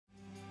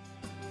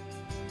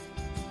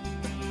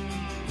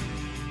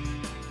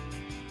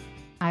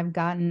I've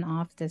gotten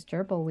off this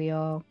gerbil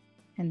wheel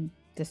and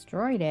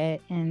destroyed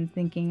it, and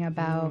thinking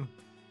about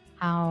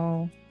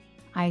how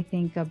I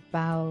think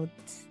about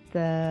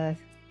the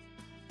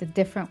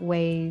different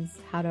ways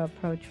how to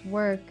approach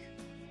work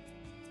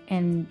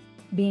and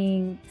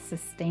being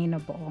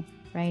sustainable,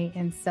 right?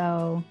 And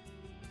so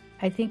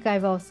I think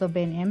I've also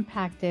been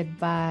impacted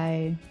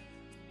by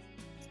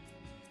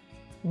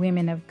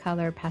women of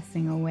color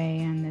passing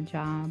away on the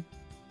job,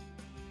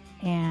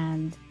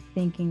 and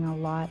thinking a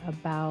lot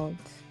about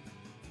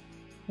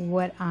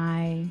what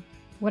I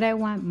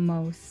want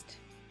most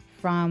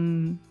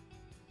from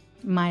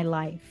my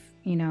life,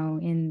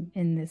 in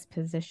this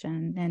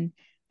position. And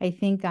I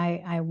think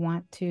I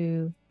want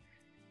to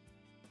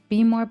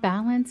be more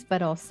balanced,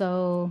 but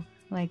also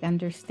like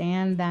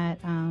understand that,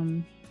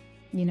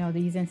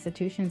 these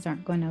institutions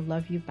aren't going to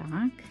love you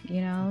back,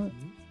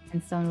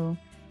 And so,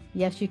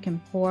 yes, you can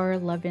pour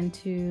love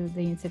into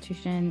the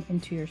institution,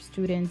 into your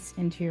students,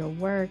 into your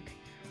work,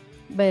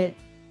 but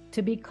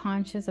to be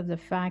conscious of the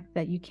fact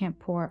that you can't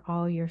pour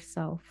all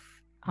yourself,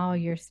 all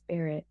your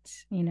spirit,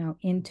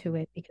 into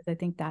it, because I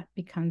think that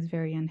becomes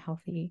very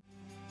unhealthy.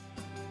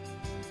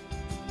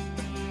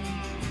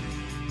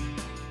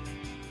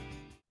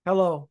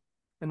 Hello,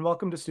 and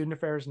welcome to Student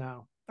Affairs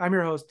Now. I'm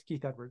your host,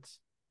 Keith Edwards.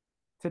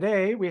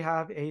 Today, we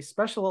have a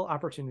special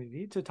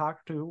opportunity to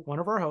talk to one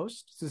of our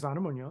hosts, Susana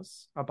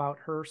Muñoz, about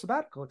her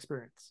sabbatical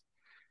experience.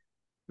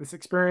 This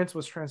experience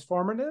was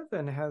transformative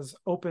and has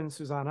opened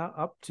Susana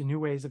up to new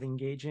ways of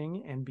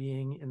engaging and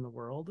being in the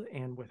world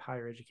and with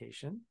higher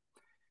education.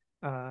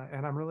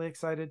 And I'm really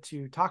excited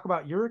to talk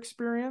about your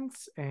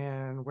experience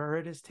and where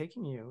it is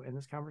taking you in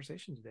this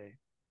conversation today.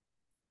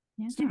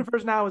 Yeah. Student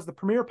Affairs Now is the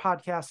premier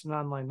podcast and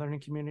online learning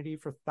community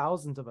for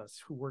thousands of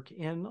us who work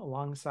in,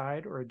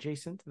 alongside, or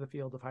adjacent to the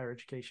field of higher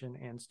education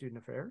and student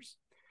affairs.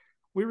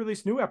 We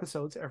release new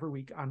episodes every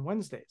week on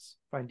Wednesdays.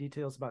 Find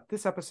details about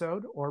this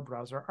episode or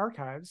browse our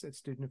archives at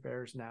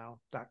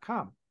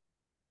studentaffairsnow.com.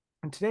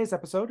 And today's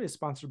episode is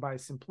sponsored by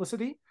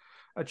Simplicity.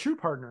 A true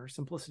partner,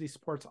 Simplicity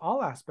supports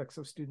all aspects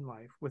of student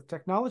life with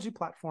technology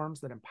platforms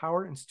that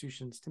empower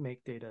institutions to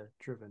make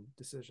data-driven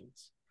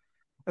decisions.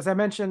 As I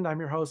mentioned, I'm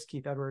your host,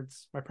 Keith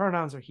Edwards. My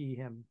pronouns are he,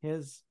 him,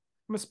 his.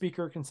 I'm a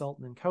speaker,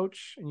 consultant, and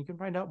coach, and you can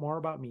find out more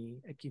about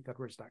me at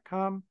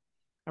keithedwards.com.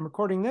 I'm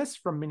recording this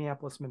from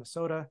Minneapolis,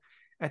 Minnesota,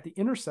 at the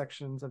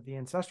intersections of the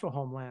ancestral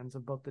homelands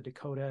of both the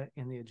Dakota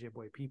and the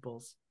Ojibwe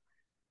peoples.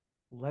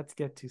 Let's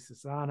get to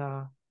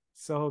Susana.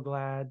 So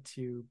glad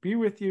to be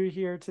with you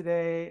here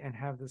today and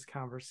have this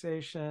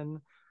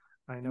conversation.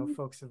 I know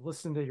folks have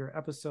listened to your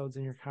episodes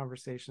and your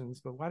conversations,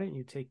 but why don't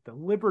you take the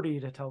liberty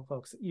to tell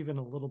folks even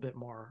a little bit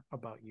more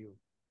about you?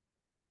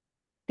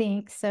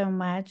 Thanks so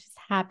much.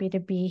 Happy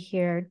to be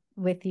here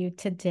with you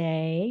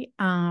today.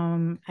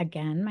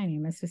 Again, my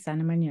name is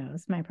Susana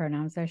Muñoz. My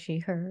pronouns are she,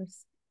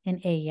 hers, and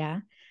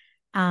ella.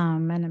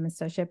 And I'm an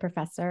associate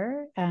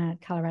professor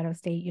at Colorado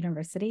State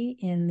University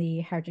in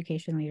the Higher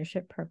Education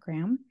Leadership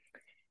Program.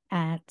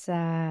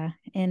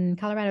 In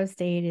Colorado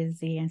State is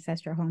the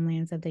ancestral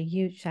homelands of the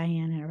Ute,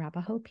 Cheyenne, and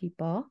Arapaho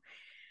people.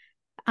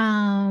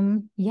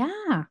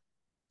 Yeah.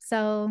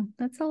 So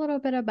that's a little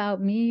bit about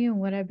me and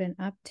what I've been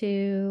up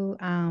to.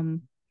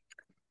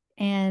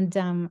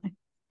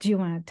 Do you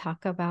want to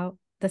talk about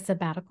the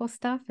sabbatical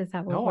stuff? Is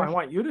that what No, I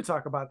want you to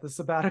talk about the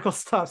sabbatical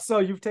stuff. So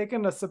you've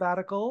taken a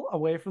sabbatical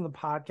away from the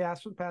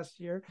podcast for the past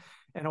year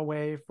and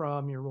away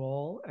from your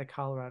role at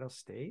Colorado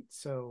State.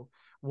 So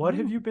what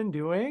have you been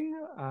doing?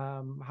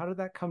 How did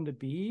that come to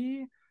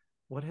be?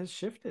 What has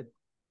shifted?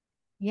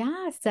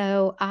 Yeah,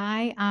 so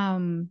I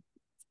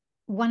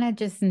want to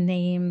just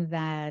name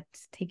that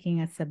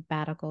taking a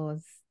sabbatical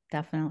is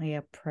definitely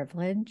a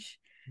privilege.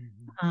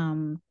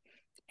 Mm-hmm.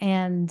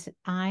 And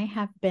I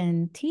have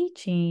been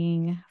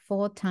teaching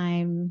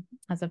full-time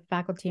as a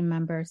faculty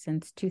member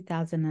since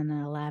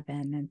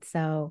 2011. And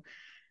so,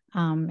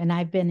 and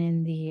I've been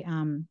in the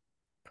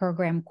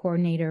program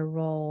coordinator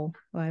role.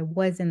 Well, I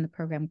was in the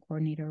program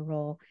coordinator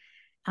role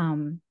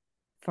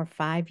for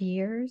 5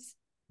 years.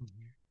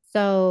 Mm-hmm.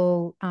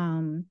 So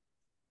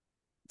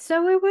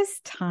it was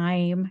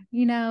time,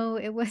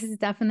 it was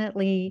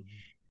definitely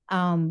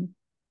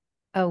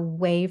a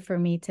way for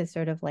me to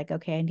sort of like,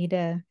 okay, I need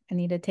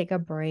to take a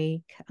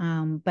break.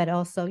 But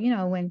also,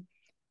 when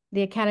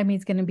the academy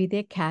is going to be the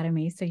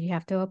academy, so you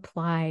have to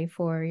apply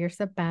for your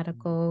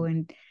sabbatical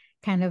and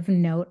kind of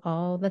note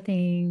all the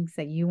things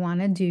that you want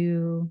to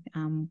do,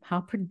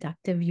 how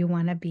productive you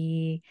want to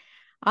be,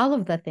 all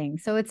of the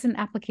things. So it's an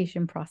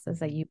application process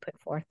that you put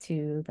forth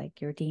to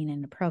like your dean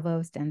and the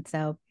provost. And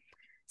so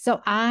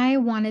I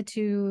wanted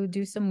to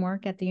do some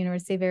work at the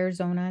University of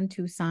Arizona in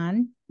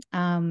Tucson.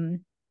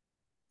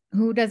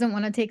 Who doesn't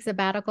want to take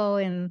sabbatical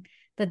in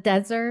the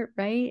desert,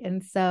 right?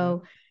 And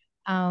so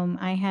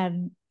I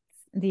had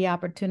the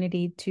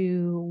opportunity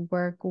to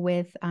work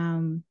with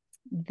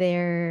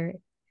their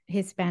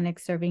Hispanic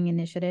serving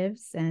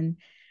initiatives and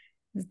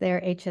their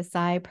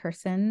HSI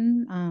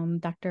person,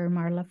 Dr.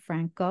 Marla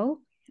Franco.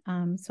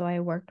 So I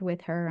worked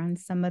with her on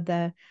some of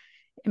the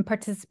and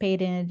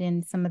participated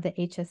in some of the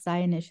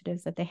HSI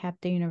initiatives that they have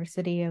at the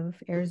University of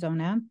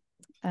Arizona.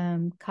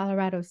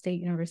 Colorado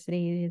State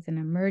University is an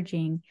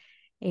emerging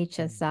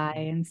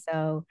HSI. And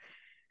so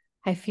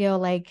I feel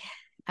like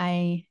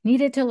I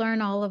needed to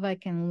learn all of I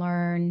can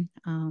learn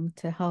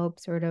to help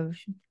sort of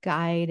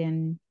guide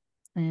and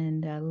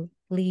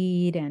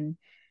lead and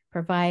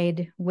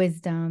provide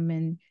wisdom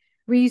and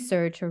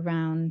research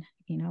around,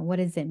 what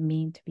does it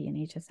mean to be an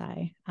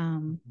HSI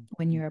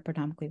when you're a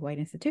predominantly white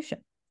institution.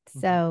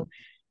 So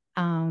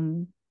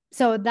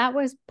so that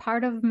was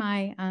part of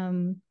my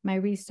my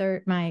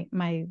research,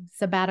 my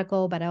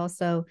sabbatical, but I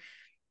also,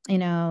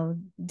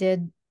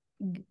 did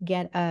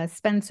get a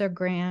Spencer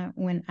grant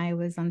when I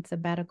was on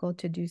sabbatical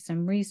to do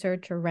some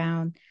research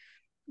around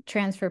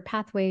transfer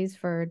pathways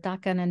for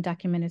DACA and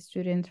undocumented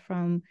students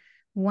from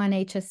one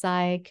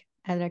HSI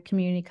at a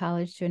community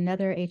college to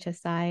another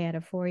HSI at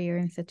a 4-year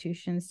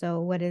institution.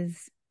 So what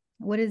does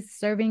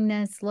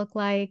servingness look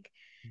like,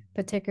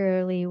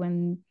 particularly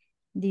when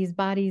these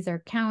bodies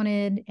are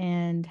counted,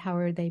 and how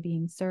are they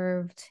being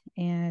served?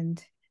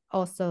 And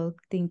also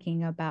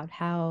thinking about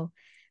how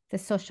the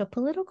social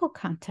political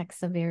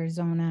context of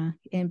Arizona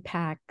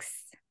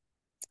impacts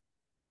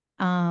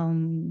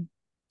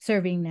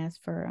servingness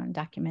for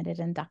undocumented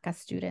and DACA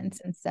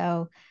students. And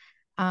so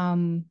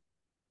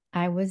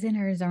I was in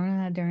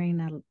Arizona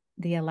during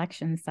the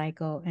election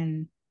cycle,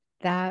 and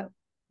that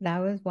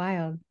was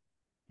wild.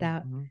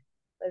 That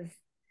was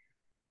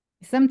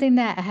something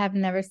that I have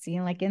never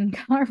seen, like in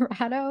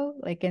Colorado,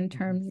 like in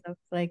terms of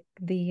like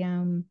the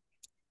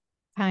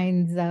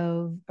kinds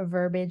of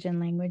verbiage and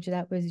language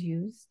that was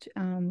used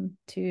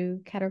to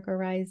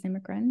categorize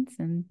immigrants,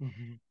 and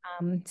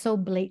so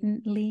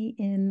blatantly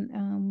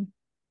in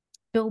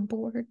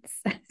billboards.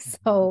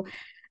 So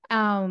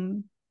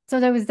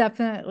there was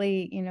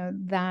definitely,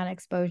 that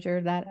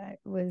exposure that I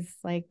was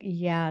like,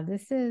 yeah,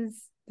 this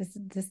is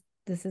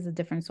a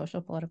different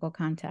social political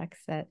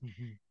context that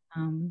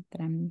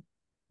that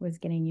was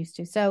getting used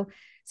to. So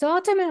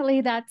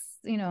ultimately that's,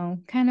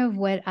 kind of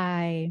what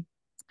I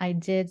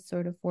did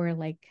sort of for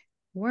like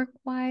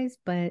work-wise.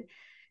 But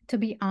to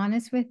be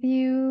honest with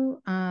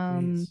you,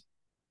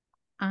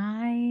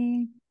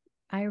 I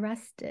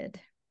rested.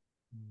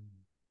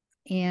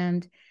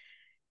 And,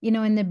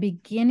 in the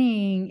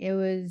beginning, it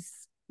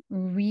was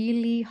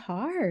really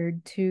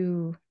hard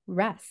to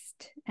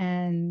rest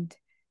and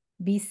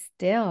be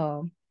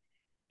still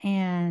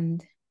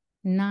and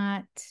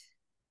not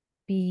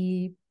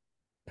be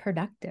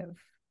productive,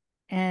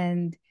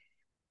 and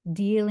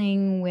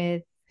dealing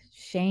with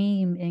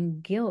shame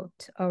and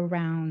guilt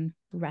around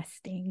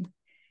resting.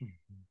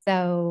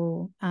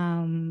 So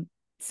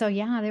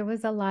yeah, there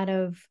was a lot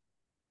of,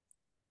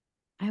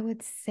 I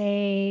would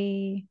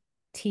say,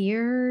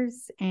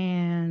 tears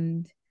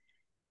and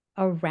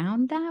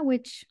around that,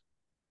 which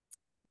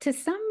to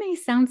some may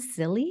sound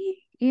silly,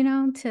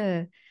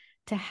 to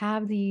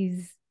have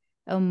these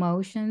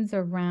emotions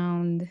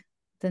around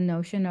the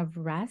notion of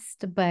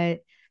rest, but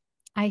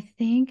I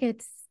think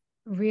it's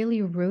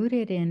really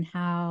rooted in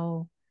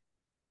how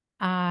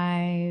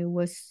I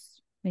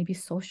was maybe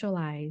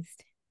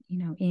socialized,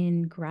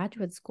 in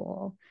graduate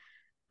school,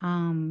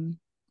 and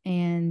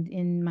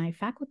in my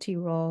faculty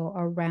role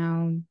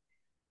around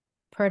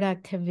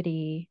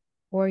productivity,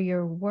 or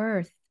your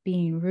worth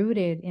being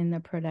rooted in the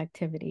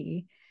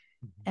productivity.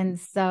 And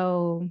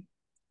so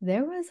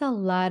there was a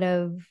lot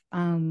of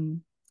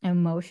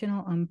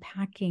emotional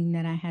unpacking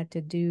that I had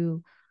to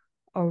do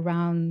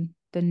around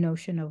the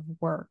notion of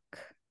work,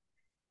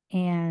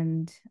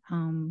 and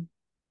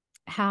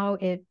how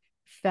it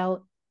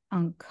felt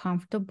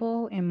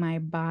uncomfortable in my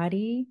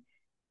body,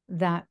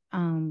 that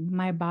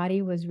my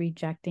body was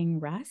rejecting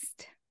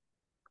rest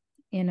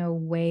in a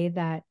way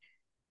that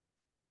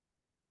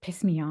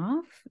pissed me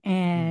off,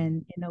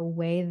 and in a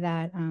way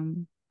that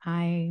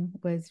I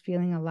was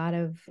feeling a lot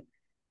of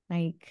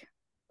like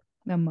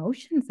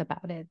emotions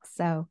about it.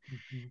 So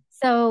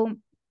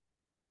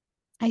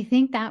I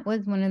think that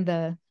was one of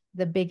the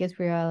biggest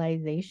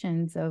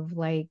realizations of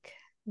like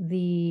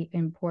the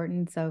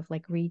importance of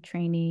like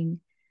retraining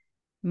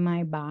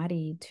my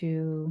body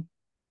to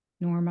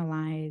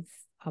normalize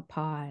a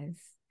pause,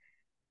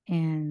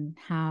 and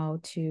how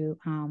to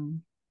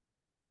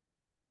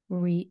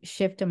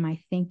shift in my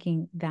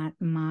thinking that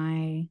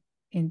my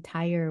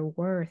entire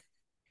worth,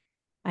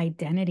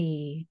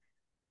 identity,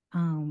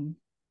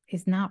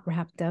 is not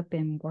wrapped up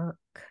in work,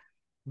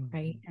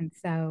 right? And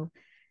so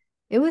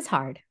it was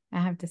hard. I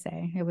have to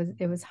say,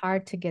 it was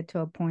hard to get to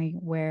a point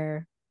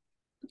where,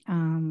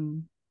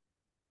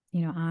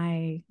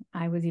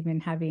 I was even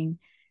having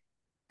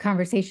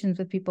conversations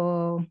with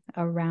people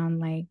around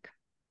like,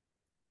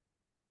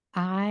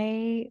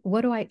 I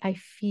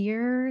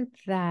fear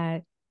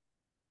that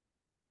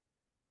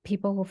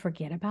people will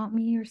forget about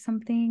me or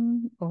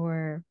something,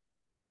 or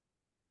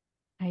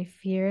I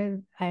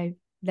fear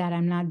that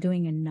I'm not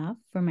doing enough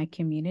for my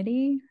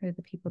community or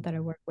the people that I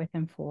work with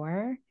and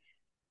for.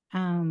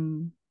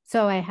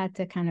 So I had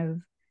to kind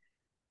of,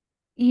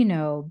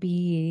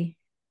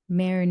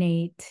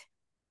 marinate,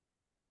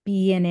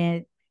 be in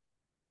it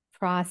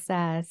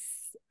process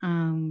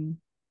all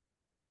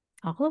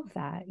of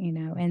that,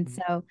 and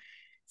Mm-hmm.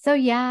 so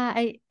yeah,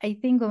 I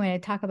think when I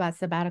talk about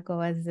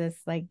sabbatical as this,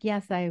 like,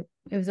 yes, it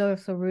was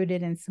also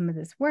rooted in some of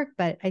this work,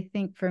 but I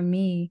think for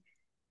me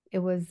it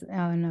was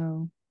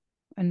an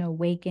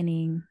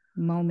awakening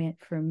moment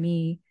for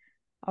me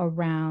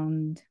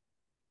around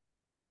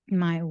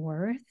my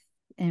worth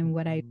and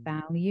what I Mm-hmm.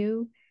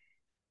 value,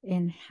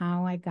 and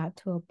how I got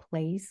to a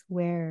place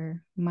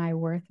where my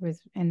worth was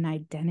and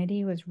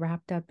identity was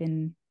wrapped up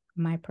in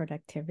my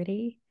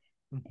productivity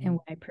Mm-hmm. and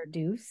what I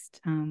produced.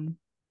 Right.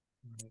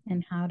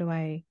 And how do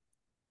I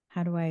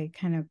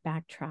kind of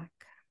backtrack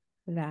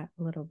that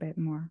a little bit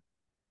more?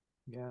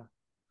 Yeah.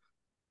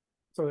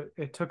 So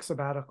it took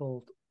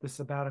the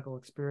sabbatical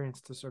experience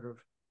to sort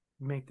of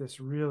make this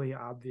really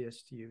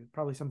obvious to you.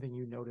 Probably something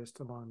you noticed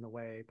along the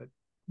way, but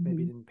maybe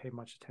Mm-hmm. didn't pay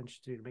much attention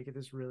to make it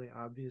this really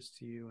obvious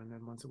to you. And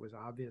then once it was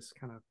obvious,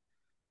 kind of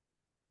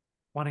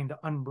wanting to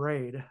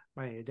unbraid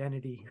my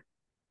identity,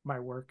 my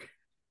work,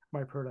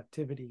 my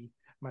productivity,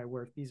 my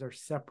worth. These are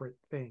separate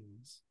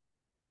things.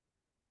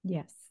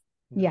 Yes.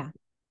 Yeah. Yeah,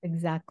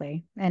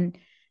 exactly. And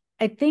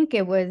I think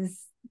it was,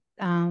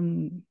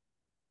 um,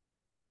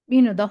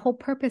 the whole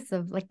purpose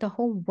of, like, the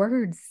whole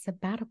word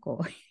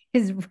sabbatical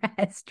is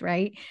rest,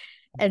 right?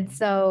 And Mm-hmm.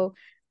 so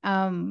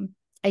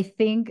I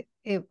think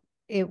it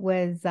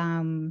was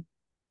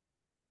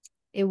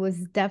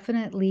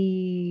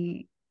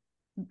definitely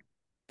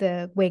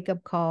the wake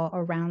up call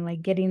around,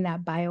 like, getting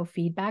that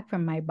biofeedback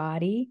from my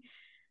body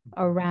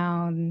Mm-hmm.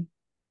 around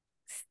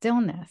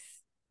stillness,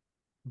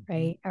 Mm-hmm.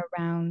 right?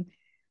 Around,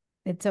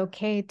 it's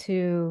okay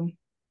to,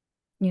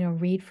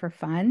 read for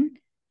fun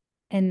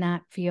and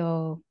not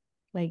feel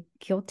like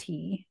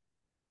guilty,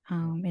 Yeah.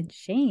 and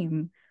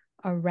shame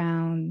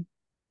around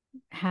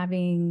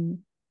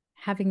having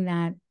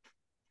that,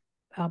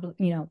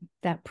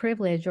 that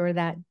privilege, or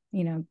that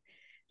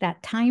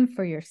time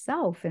for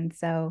yourself. And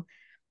so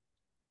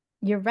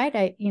you're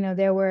right.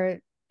 There were,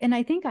 and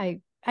I think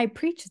I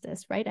preach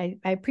this, right?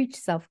 I preach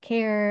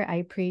self-care.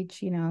 I preach,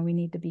 we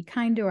need to be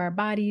kind to our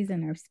bodies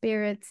and our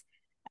spirits.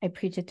 I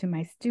preach it to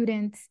my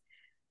students,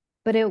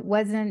 but it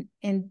wasn't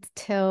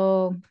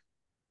until,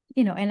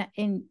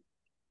 and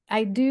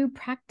I do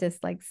practice,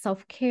 like,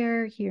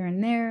 self-care here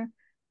and there,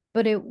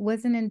 but it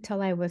wasn't until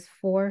I was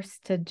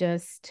forced to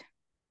just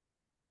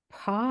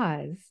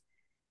pause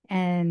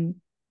and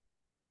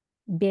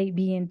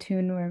be in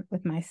tune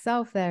with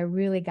myself, that I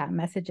really got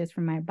messages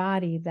from my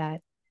body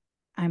that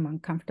I'm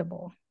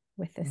uncomfortable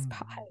with this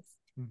pause.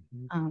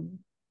 Mm-hmm. Mm-hmm. Um,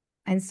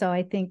 and so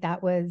I think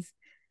that was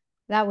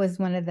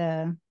one of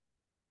the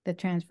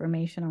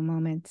transformational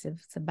moments of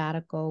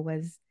sabbatical.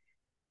 Was,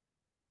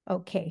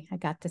 okay, I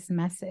got this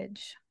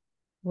message.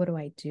 What do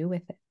I do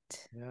with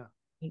it? Yeah.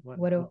 Like, What?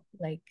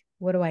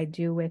 what do I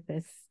do with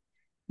this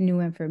new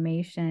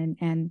information?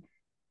 And,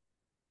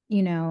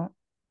 you know,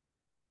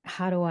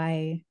 how do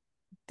I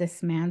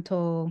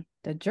dismantle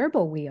the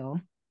gerbil wheel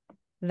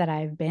that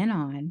I've been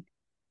on,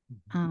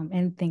 Mm-hmm.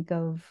 and think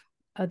of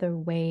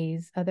other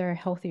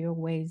healthier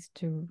ways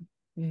to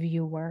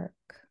view work,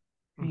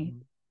 right? Mm-hmm.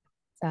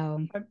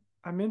 So,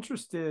 I'm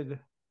interested,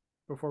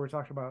 before we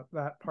talk about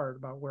that part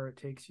about where it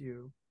takes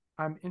you,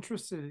 I'm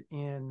interested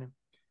in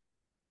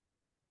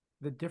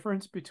the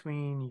difference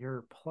between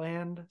your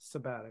planned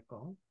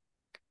sabbatical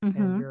and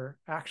mm-hmm, your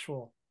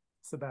actual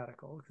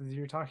sabbatical, because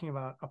you're talking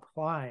about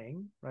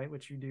applying, right,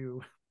 which you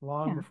do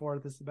long yeah, before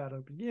the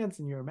sabbatical begins,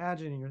 and you're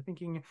imagining, you're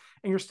thinking,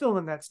 and you're still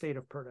in that state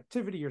of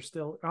productivity, you're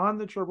still on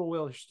the gerbil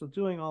wheel, you're still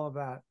doing all of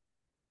that,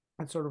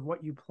 and sort of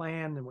what you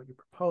planned and what you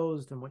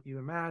proposed and what you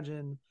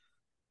imagined.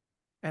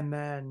 And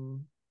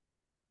then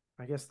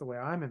I guess the way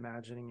I'm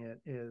imagining it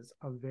is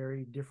a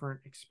very different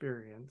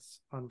experience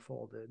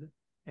unfolded.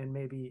 And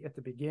maybe at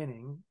the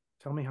beginning,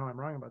 tell me how I'm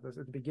wrong about this.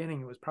 At the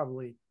beginning, it was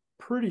probably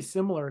pretty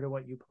similar to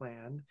what you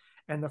planned.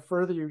 And the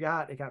further you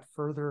got, it got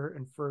further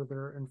and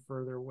further and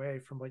further away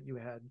from what you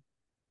had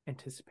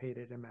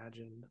anticipated,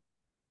 imagined,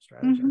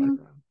 strategized mm-hmm.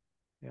 around.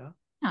 Yeah.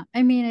 Yeah.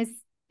 I mean,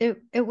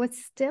 it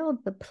was still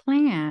the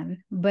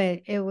plan,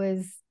 but it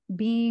was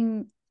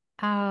being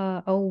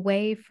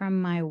away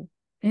from my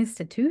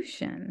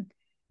institution.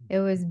 It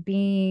was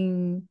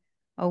being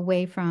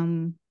away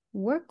from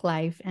work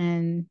life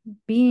and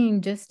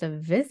being just a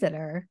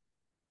visitor,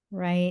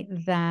 right?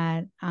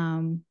 That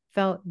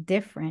felt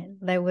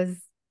different. There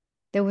was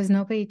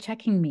nobody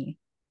checking me,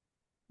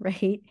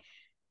 right?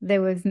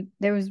 There was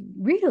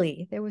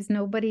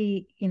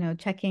nobody,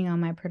 checking on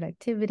my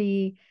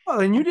productivity. Well,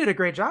 and you did a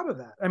great job of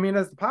that. I mean,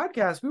 as the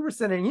podcast, we were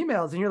sending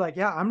emails, and you're like,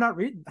 "Yeah, I'm not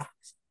reading that."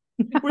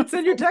 We'd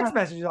send you text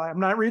messages like, I'm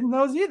not reading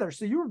those either.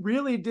 So you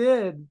really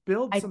did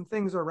build I some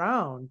things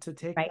around to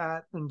take Right.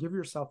 that and give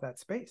yourself that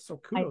space.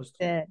 So I kudos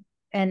to you.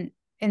 did.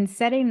 And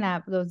setting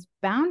those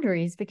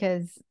boundaries,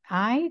 because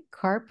I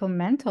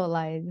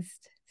compartmentalized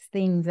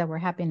things that were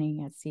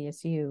happening at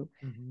CSU,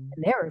 Mm-hmm.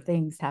 and there were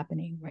things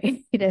happening, right?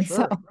 For And so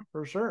sure.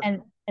 For sure.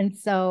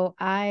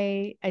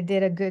 I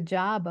did a good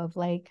job of,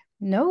 like,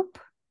 nope,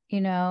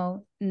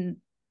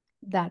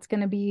 that's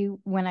going to be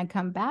when I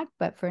come back,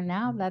 but for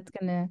now, Mm-hmm. that's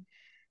going to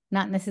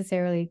not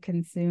necessarily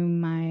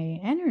consume my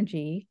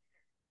energy.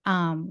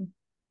 So,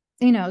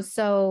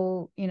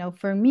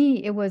 for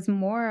me, it was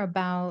more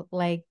about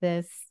like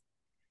this,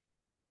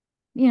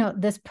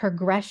 this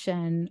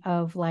progression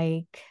of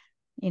like,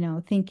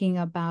 thinking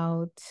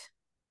about,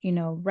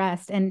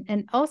 rest.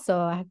 And also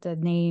I have to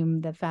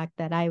name the fact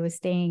that I was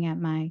staying at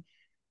my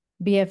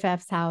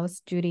BFF's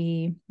house,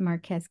 Judy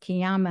Marquez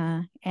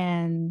Kiyama,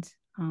 and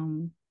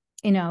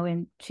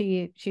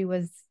she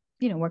was,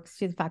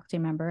 she's a faculty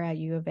member at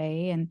U of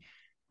A,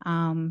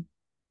 um,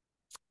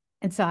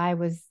 and so I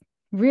was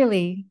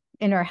really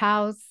in her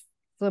house,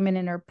 swimming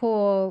in her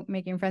pool,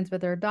 making friends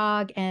with her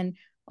dog, and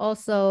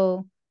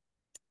also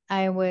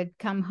I would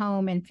come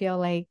home and feel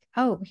like,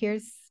 oh,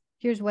 here's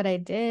what I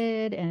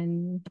did,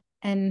 and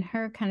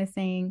her kind of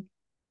saying,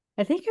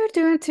 I think you're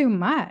doing too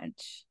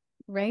much,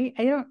 right?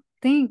 I don't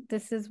think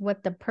this is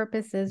what the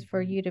purpose is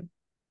for you to,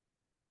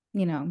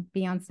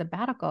 be on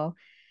sabbatical.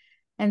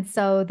 And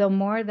so the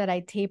more that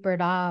I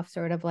tapered off,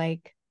 sort of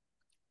like,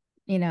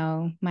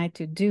 my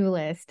to-do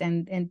list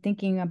and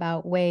thinking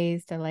about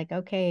ways to like,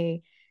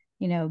 okay,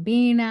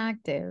 being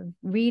active,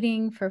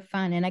 reading for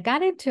fun. And I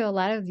got into a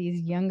lot of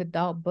these young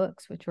adult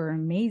books, which were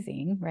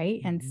amazing,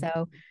 right? And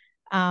so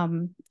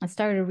I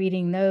started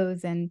reading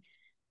those and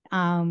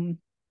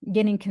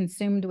getting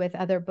consumed with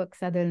other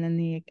books other than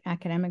the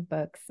academic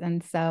books.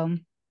 And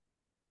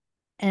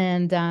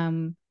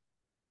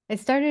it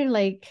started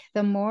like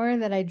the more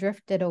that I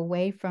drifted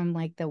away from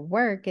like the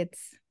work,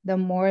 it's the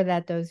more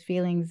that those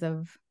feelings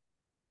of,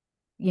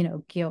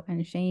 guilt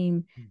and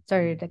shame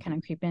started to kind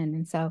of creep in.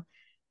 And so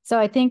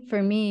I think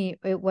for me,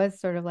 it was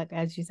sort of like,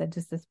 as you said,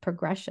 just this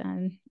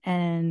progression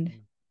and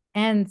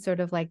sort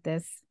of like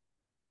this,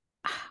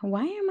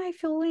 why am I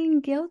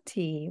feeling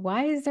guilty?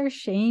 Why is there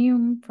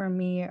shame for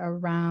me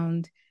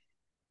around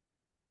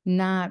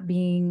not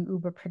being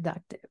uber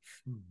productive?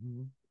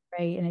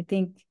 Right. And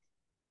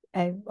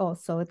I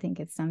also think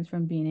it stems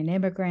from being an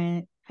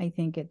immigrant. I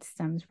think it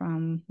stems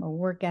from a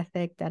work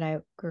ethic that I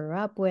grew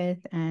up with.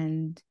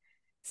 And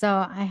so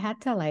I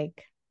had to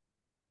like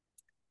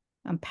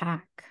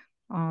unpack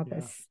all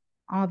this,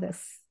 Aren't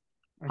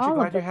you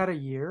glad you had a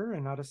year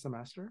and not a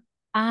semester?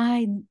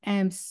 I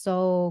am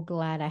so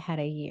glad I had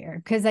a year,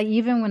 because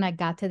even when I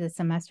got to the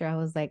semester, I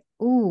was like,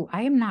 ooh,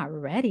 I am not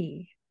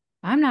ready.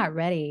 I'm not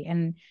ready.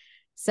 And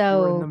You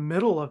were in the so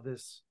middle of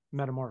this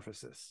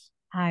metamorphosis.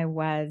 I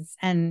was.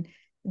 And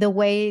the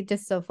way,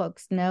 just so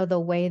folks know, the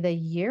way the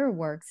year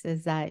works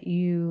is that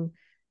the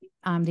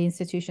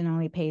institution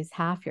only pays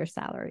half your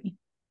salary.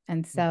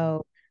 And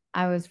so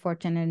I was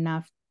fortunate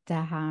enough to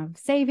have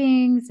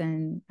savings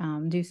and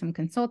do some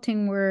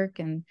consulting work.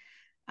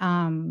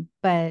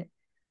 But,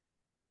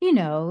 it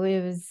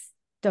was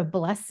a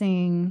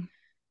blessing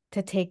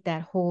to take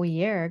that whole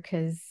year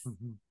because,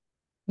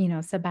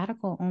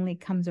 sabbatical only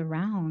comes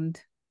around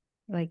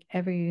like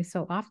every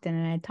so often.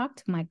 And I talk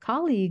to my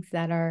colleagues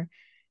that are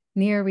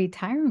near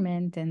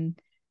retirement and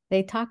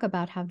they talk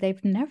about how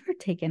they've never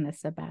taken a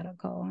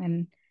sabbatical.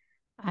 And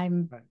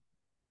I'm,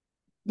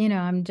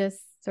 I'm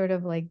just sort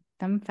of like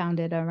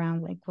dumbfounded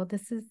around like, well,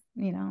 this is,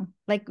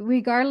 like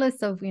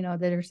regardless of,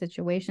 their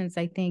situations,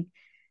 I think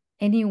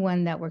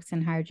anyone that works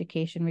in higher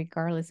education,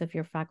 regardless of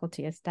your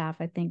faculty or staff,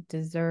 I think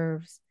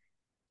deserves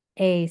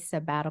a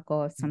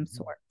sabbatical of some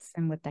sorts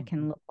and what that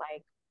can look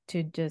like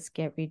to just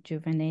get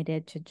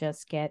rejuvenated, to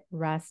just get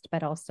rest,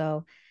 but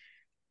also,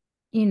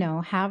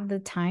 have the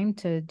time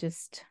to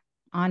just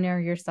honor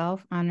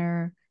yourself,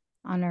 honor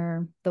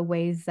the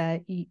ways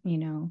that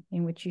in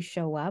which you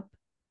show up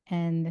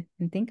and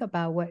think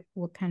about what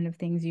kind of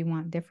things you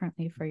want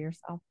differently for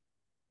yourself.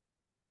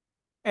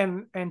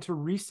 And to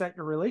reset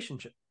your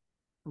relationship.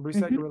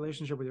 Reset your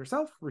relationship with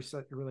yourself,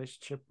 reset your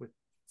relationship with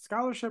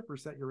scholarship,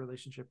 reset your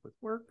relationship with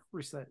work,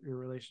 reset your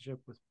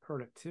relationship with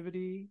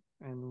productivity.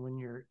 And when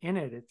you're in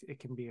it, it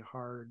can be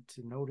hard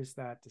to notice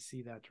that, to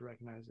see that, to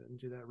recognize it, and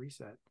do that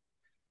reset.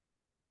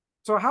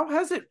 So how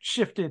has it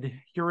shifted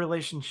your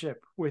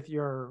relationship with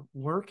your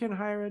work in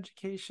higher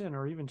education,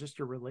 or even just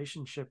your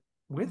relationship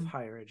with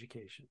higher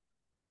education?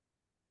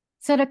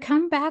 So to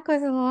come back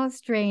was a little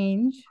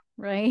strange,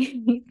 right?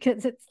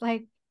 Because it's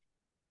like,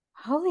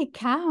 holy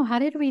cow, how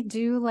did we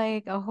do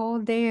like a whole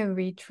day of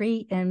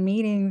retreat and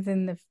meetings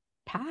in the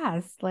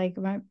past? Like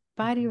my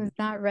body was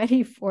not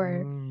ready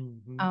for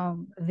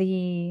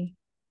the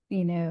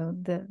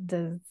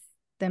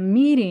the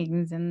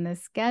meetings and the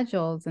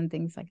schedules and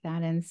things like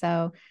that. And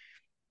so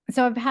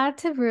I've had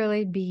to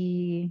really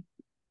be,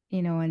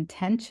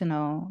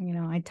 intentional.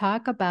 I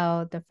talk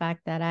about the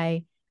fact that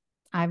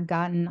I've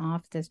gotten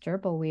off this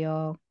gerbil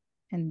wheel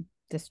and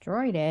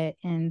destroyed it,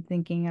 and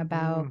thinking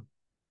about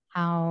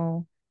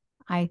how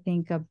I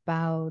think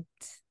about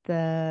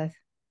the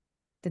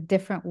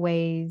different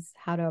ways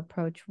how to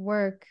approach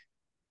work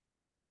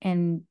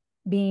and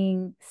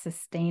being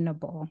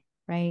sustainable,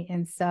 right?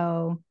 And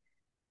so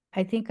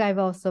I think I've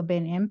also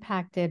been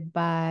impacted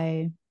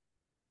by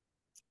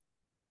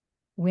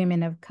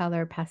women of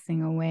color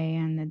passing away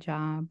on the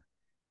job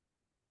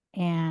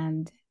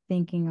and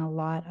thinking a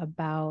lot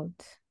about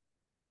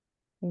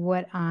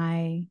what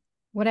I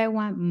what I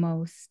want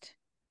most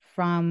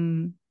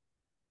from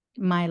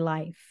my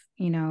life,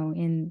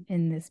 in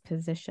this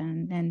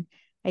position. And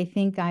I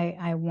think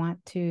I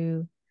want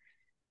to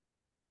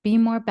be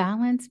more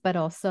balanced, but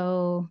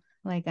also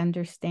like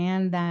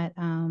understand that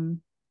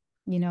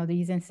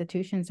these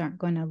institutions aren't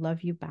going to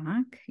love you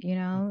back,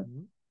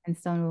 Mm-hmm. and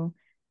so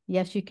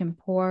yes, you can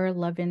pour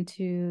love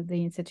into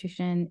the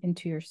institution,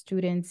 into your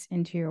students,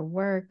 into your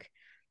work,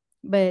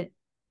 but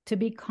to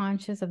be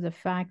conscious of the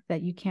fact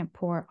that you can't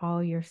pour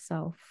all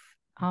yourself,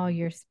 all Mm-hmm.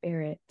 your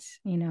spirit,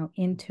 into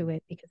Mm-hmm.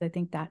 it, because I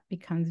think that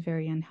becomes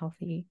very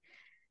unhealthy.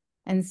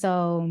 And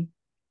so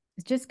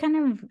it's just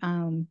kind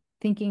of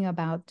thinking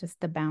about just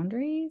the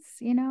boundaries,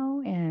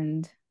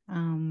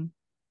 um,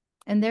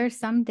 and there's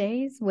some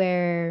days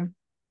where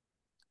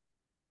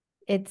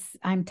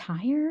I'm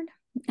tired,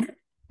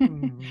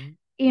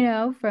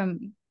 Mm-hmm.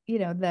 from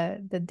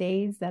the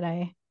days that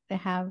I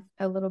have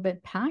a little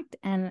bit packed,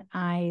 and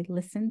I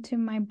listen to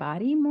my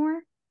body more,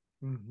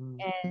 Mm-hmm.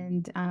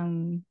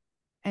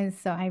 and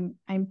so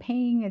I'm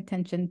paying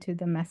attention to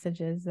the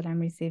messages that I'm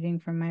receiving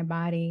from my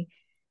body,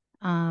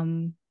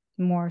 um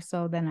more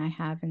so than I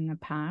have in the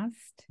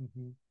past.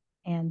 Mm-hmm.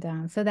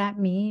 And so that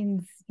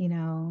means,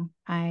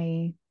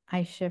 I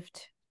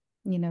shift,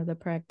 the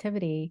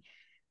productivity.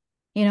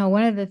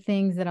 One of the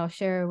things that I'll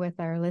share with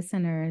our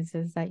listeners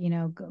is that,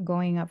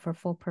 going up for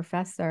full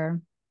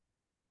professor,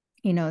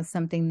 is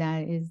something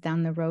that is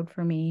down the road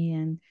for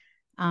me,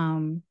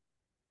 um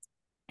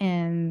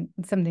and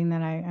something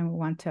that I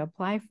want to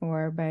apply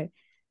for. But,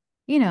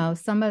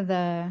 some of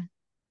the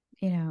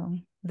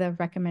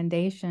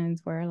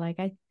recommendations were like,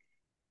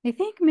 I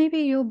think maybe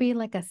you'll be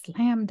like a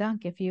slam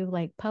dunk if you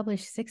like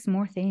publish 6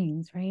 more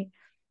things, right?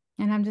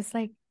 And I'm just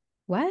like,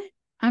 what?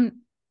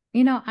 I'm,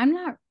 I'm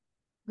not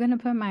gonna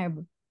put my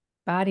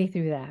body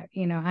through that.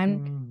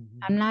 I'm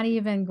not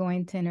even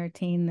going to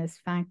entertain this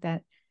fact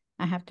that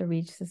I have to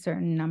reach a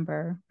certain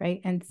number,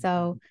 right? And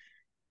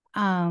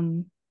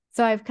um,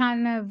 so I've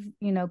kind of,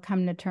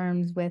 come to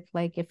terms with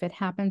like, if it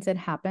happens, it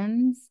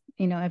happens.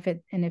 If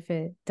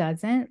it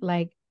doesn't,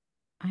 like,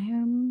 I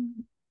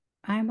am,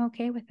 I'm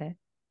okay with it,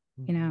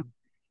 you know. Mm-hmm.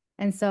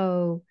 And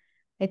so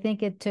I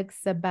think it took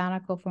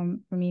sabbatical for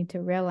me to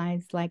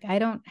realize like I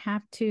don't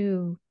have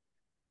to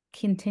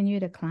continue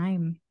to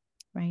climb,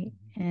 right?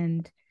 Mm-hmm.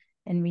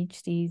 And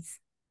reach these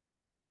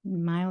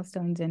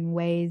milestones in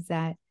ways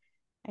that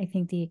I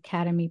think the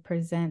academy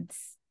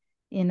presents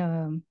in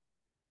a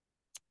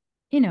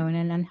in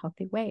an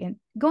unhealthy way. And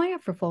going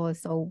up for full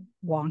is so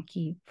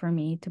wonky for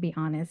me, to be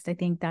honest. I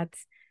think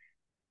that's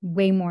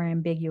way more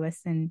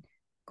ambiguous than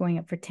going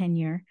up for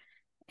tenure.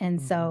 And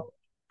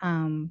Mm-hmm.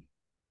 um,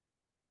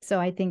 so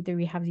I think that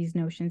we have these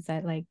notions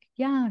that like,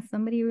 yeah,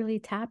 somebody really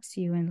taps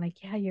you and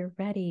like, yeah, you're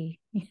ready,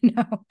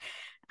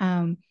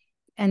 Um,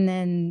 and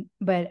then,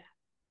 but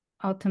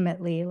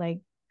ultimately,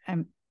 like,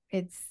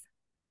 it's,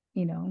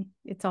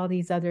 it's all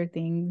these other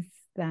things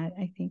that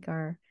I think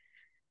are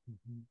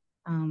Mm-hmm.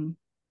 um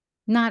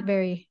not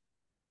very,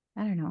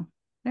 I don't know.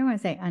 I don't want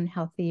to say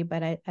unhealthy,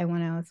 but I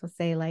want to also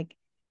say like,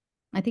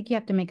 I think you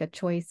have to make a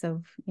choice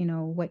of,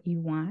 what you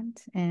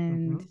want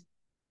and Mm-hmm.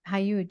 how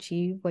you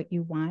achieve what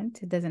you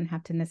want. It doesn't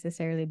have to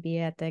necessarily be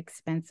at the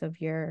expense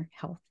of your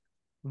health.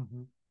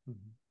 Mm-hmm.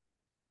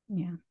 Mm-hmm.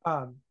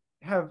 Yeah.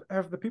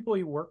 Have the people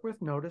you work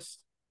with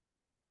noticed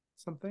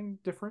something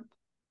different?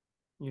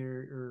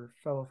 Your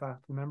fellow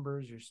faculty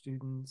members, your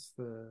students,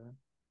 the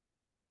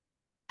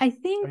I are you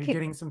think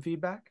getting some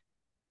feedback?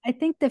 I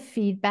think the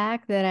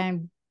feedback that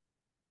I'm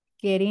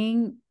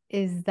getting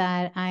is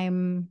that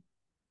I'm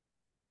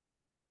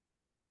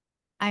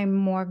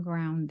more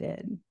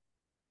grounded.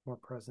 More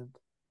present?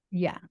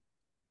 Yeah.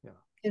 Yeah.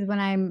 Because when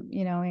I'm,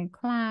 in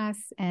class,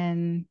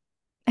 and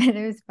and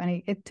it was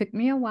funny, it took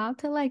me a while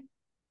to like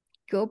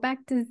go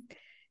back to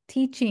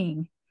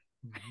teaching,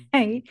 Mm-hmm.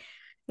 right?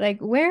 Like,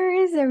 where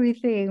is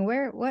everything?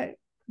 What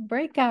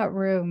breakout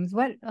rooms?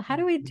 How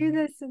do we do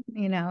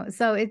Mm-hmm. this?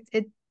 So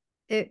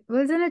it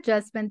was an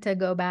adjustment to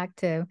go back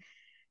to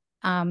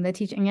the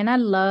teaching. And I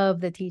love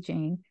the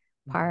teaching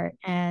Mm-hmm. part.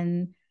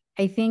 And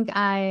I think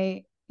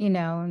I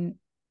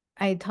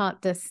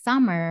taught this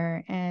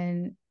summer,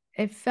 and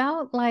it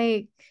felt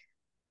like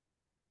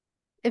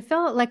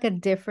a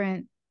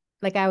different,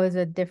 like I was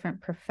a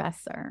different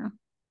professor.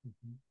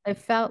 Mm-hmm. I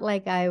felt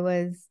like I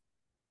was,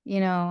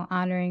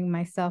 honoring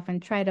myself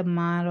and try to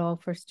model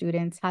for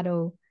students how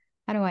do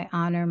I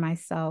honor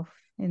myself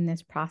in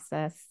this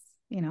process?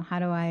 How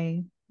do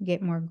I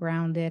get more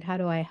grounded? How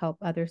do I help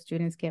other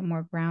students get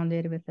more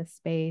grounded with the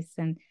space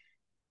and,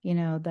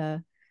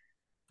 the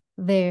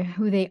their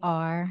who they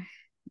are,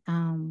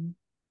 um,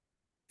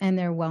 and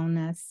their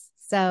wellness.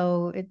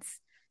 So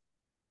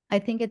I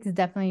think it's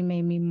definitely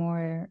made me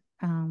more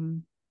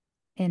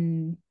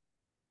in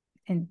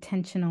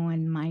intentional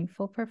and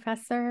mindful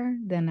professor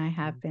than I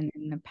have been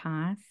in the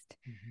past.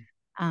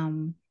 Mm-hmm.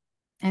 Um,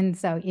 and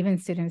so even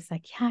students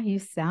like, yeah, you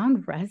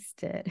sound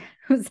rested.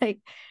 I was like,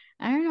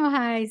 I don't know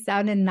how I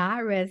sounded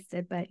not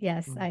rested, but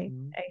yes,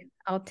 Mm-hmm.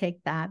 I'll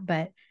take that.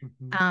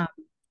 Mm-hmm. Um,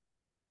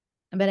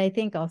 but I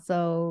think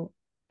also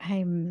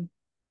I'm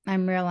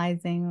I'm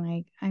realizing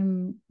like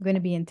I'm going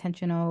to be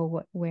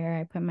intentional where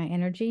I put my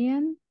energy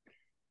in,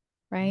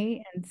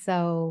 right? And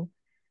so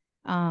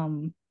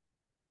um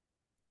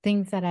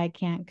things that I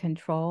can't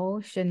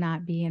control should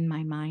not be in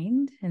my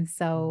mind. And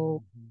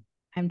so Mhm.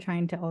 I'm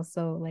trying to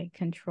also like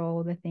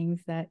control the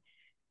things that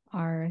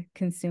are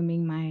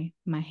consuming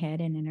my head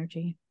and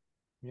energy.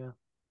 Yeah.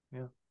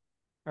 Yeah.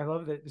 I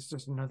love that it's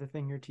just another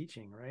thing you're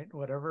teaching, right?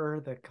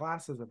 Whatever the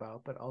class is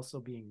about, but also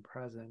being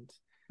present,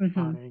 Mm-hmm.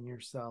 honoring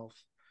yourself.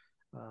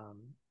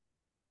 Um,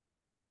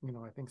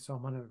 I think so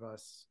many of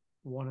us,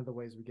 one of the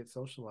ways we get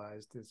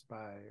socialized is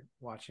by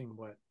watching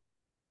what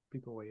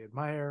people we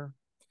admire,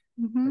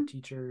 our Mm-hmm.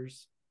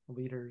 teachers,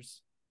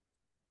 leaders.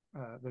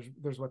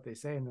 There's what they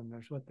say, and then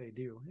there's what they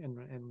do,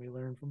 and we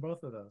learn from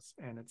both of those.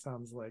 And it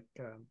sounds like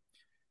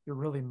you're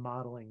really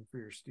modeling for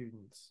your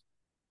students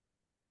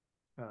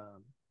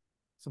um,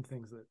 some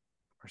things that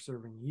are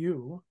serving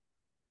you,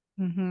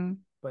 Mm-hmm.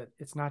 but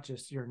it's not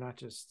just you're not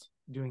just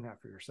doing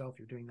that for yourself,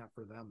 you're doing that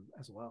for them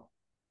as well.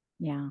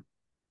 Yeah.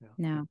 Yeah.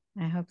 No,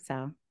 I hope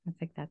so. I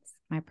think that's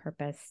my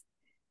purpose.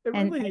 It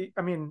And really,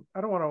 I mean,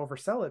 I don't want to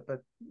oversell it,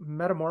 but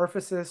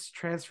metamorphosis,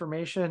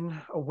 transformation,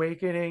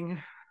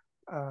 awakening,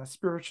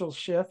 spiritual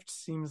shift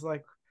seems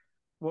like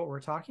what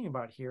we're talking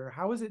about here.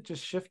 How has it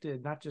just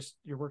shifted, not just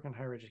your work in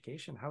higher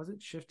education, how has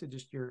it shifted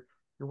just your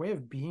way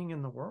of being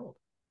in the world?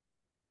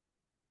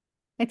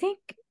 I think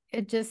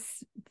it just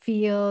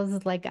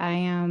feels like I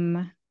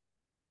am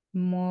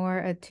more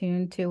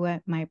attuned to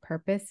what my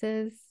purpose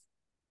is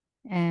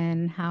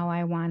and how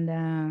I want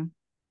to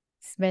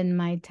spend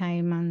my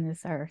time on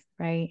this earth,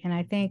 right? And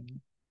I think, Mm-hmm.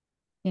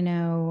 you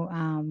know,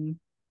 um,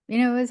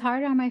 it was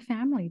hard on my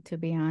family to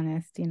be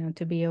honest,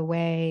 to be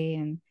away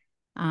and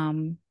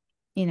um,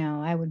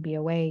 I would be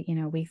away,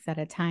 weeks at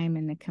a time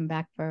and then come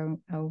back for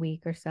a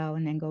week or so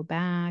and then go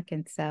back.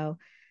 And so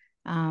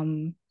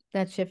um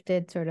that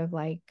shifted sort of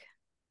like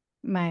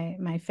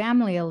my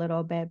family a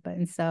little bit, but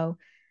and so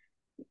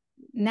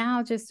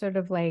now just sort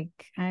of like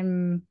I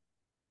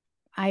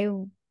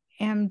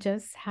am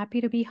just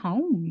happy to be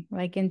home,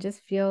 like, and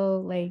just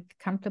feel like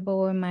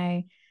comfortable in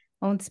my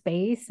own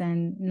space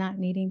and not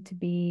needing to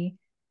be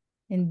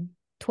in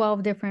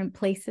 12 different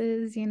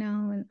places,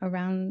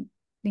 around,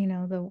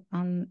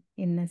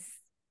 in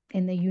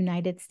the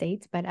United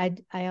States. But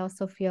I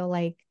also feel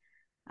like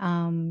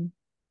um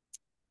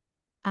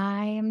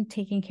I am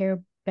taking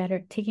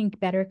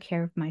better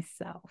care of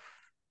myself.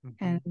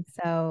 Mm-hmm. And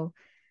so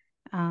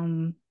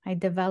I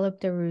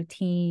developed a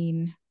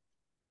routine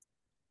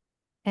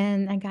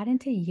and I got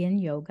into yin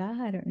yoga.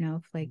 I don't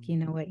know if like you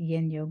know what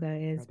yin yoga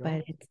I is,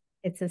 don't. but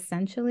it's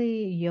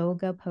essentially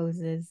yoga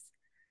poses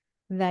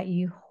that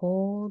you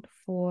hold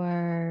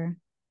for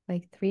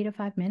like 3 to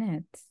 5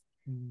 minutes.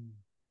 Mm.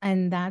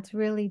 And that's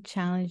really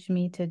challenged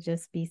me to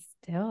just be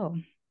still.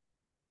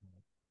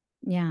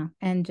 Yeah.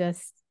 And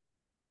just,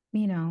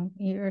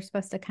 you're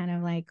supposed to kind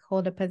of like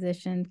hold a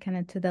position kind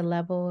of to the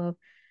level of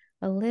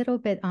a little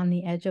bit on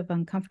the edge of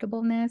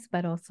uncomfortableness,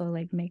 but also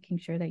like making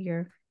sure that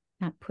you're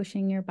not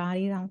pushing your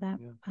body all that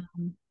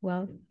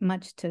Yeah.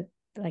 much to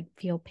like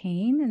feel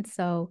pain. And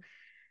so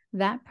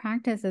that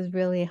practice has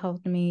really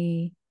helped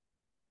me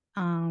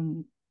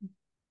um,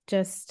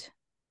 just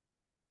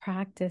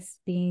practice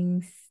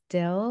being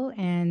still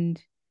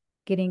and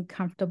getting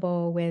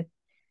comfortable with,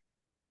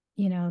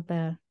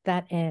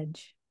 that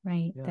edge,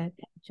 right? Yeah. That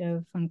edge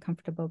of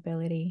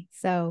uncomfortability.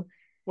 So,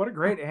 What a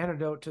great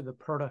antidote to the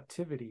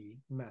productivity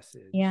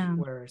message, yeah.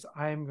 whereas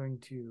I am going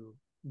to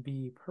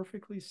be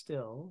perfectly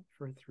still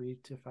for 3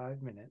 to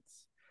 5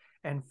 minutes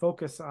and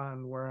focus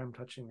on where I'm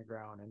touching the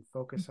ground and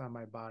focus on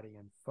my body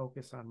and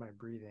focus on my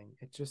breathing.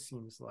 It just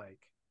seems like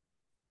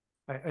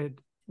I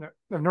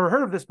I've never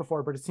heard of this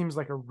before, but it seems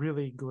like a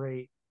really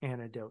great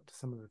antidote to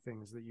some of the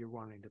things that you're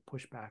wanting to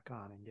push back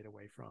on and get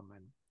away from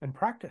and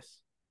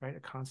practice, right? A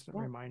constant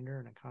Yeah. reminder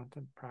and a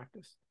constant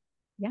practice.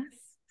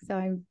 Yes. So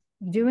I'm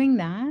doing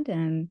that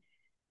and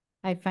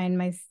I find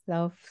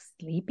myself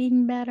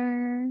sleeping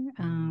better,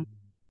 Mm.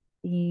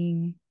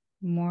 being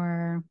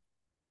more,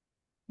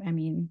 I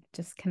mean,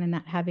 just kind of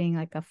not having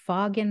like a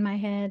fog in my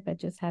head, but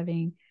just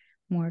having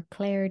more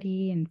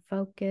clarity and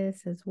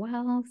focus as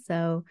well.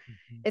 So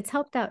Mhm. it's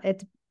helped out.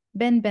 It's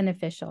been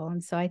beneficial.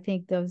 And so I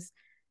think those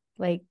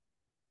like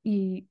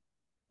you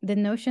the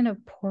notion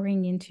of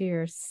pouring into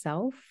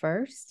yourself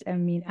first. I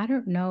mean, I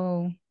don't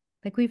know,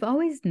 like we've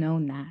always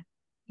known that.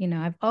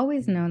 I've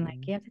always known like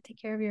Mhm. you have to take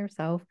care of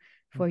yourself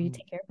before you Mhm.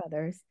 take care of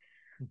others.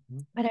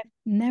 Mhm. But I've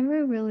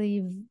never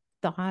really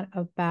thought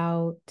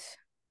about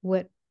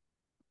what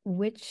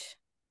which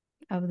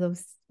of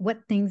those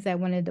what things I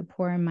wanted to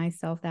pour in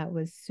myself that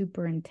was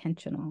super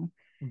intentional,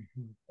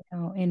 Mhm.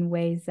 in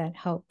ways that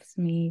helps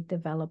me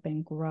develop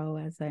and grow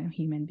as a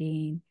human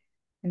being.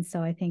 And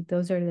so I think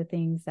those are the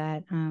things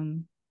that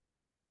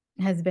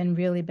has been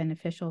really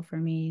beneficial for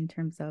me in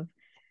terms of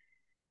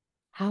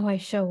how I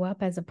show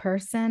up as a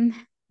person,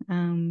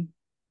 um,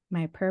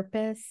 my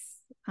purpose,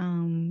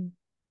 um,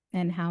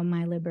 and how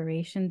my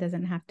liberation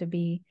doesn't have to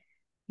be,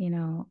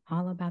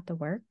 all about the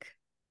work,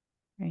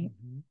 right?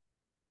 Mhm.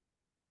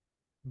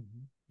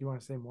 Mhm. you want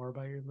to say more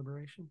about your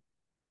liberation?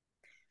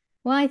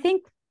 Well, I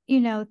think,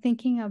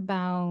 thinking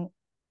about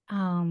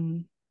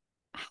um,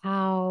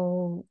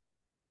 how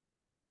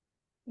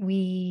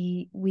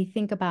we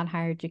think about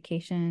higher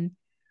education,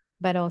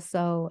 but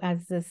also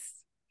as this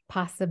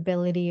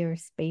possibility or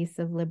space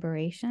of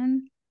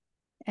liberation,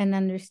 and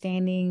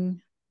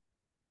understanding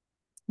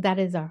that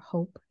is our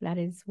hope. That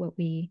is what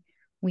we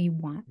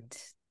want.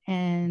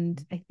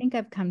 And I think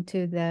I've come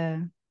to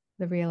the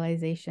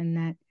realization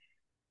that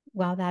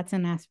while that's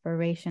an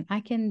aspiration,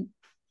 I can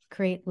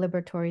create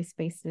liberatory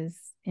spaces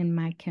in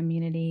my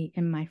community,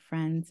 in my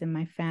friends, in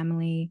my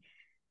family.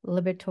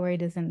 Liberatory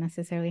doesn't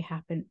necessarily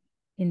happen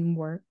in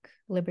work.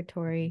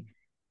 Liberatory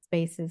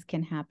spaces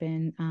can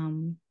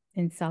happen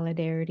in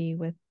solidarity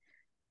with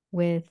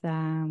with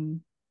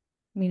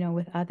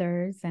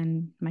others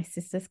and my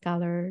sister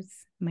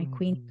scholars, my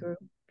Queen group,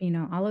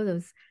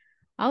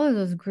 all of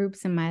those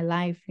groups in my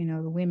life,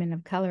 the women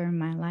of color in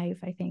my life,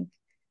 I think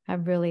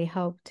have really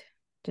helped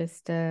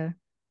just to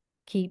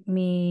keep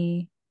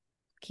me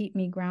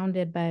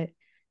grounded, but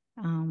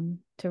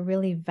to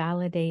really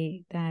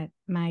validate that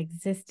my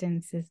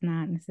existence is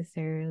not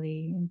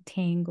necessarily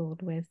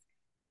entangled with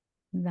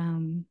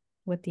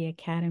the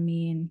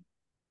academy and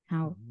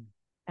how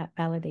that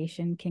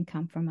validation can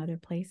come from other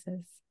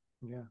places.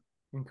 Yeah.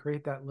 And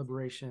create that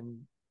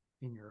liberation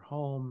in your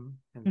home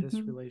and this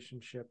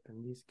relationship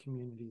and these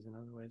communities in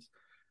other ways,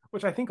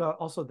 which I think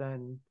also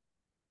then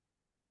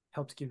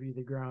helps give you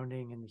the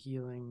grounding and the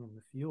healing and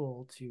the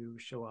fuel to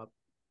show up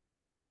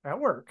at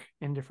work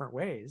in different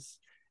ways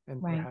and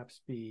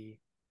perhaps be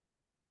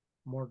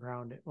more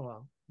grounded.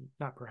 Well,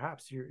 not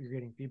perhaps, you're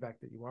getting feedback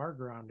that you are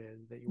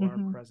grounded, that you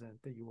are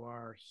present, that you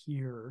are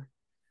here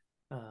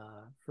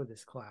for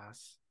this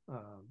class,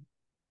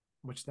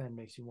 which then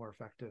makes you more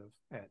effective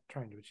at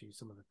trying to achieve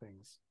some of the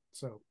things.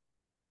 So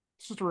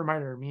it's just a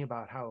reminder to me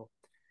about how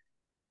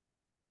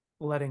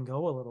letting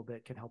go a little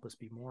bit can help us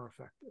be more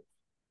effective.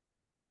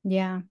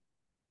 Yeah.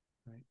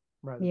 Right.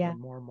 Rather than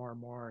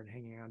more and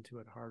hanging on to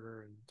it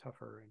harder and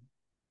tougher.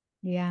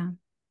 And yeah.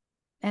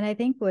 And I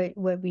think what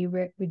we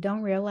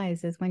don't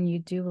realize is when you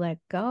do let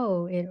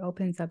go, it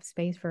opens up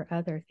space for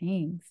other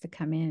things to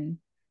come in,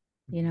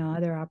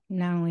 other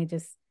not only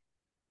just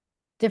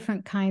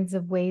different kinds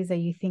of ways that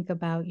you think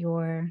about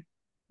your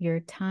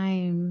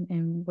time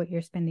and what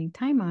you're spending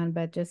time on,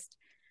 but just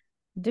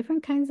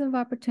different kinds of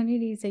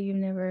opportunities that you've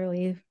never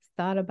really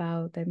thought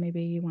about that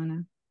maybe you want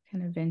to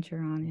kind of venture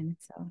on in.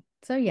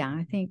 So yeah,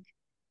 I think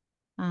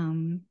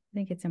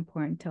it's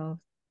important to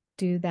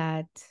do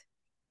that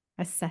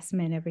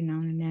assessment every now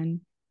and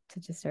then, to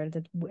just sort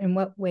of, in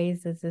what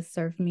ways does this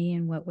serve me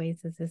and what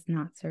ways does this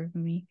not serve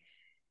me,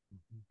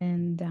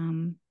 and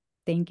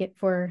thank it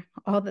for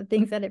all the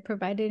things that it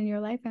provided in your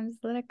life and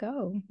just let it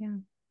go.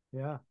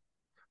 Yeah.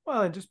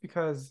 Well, and just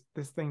because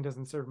this thing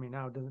doesn't serve me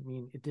now doesn't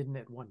mean it didn't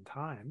at one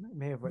time. It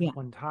may have at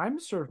one time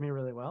served me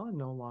really well and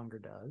no longer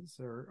does,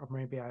 or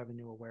maybe I have a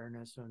new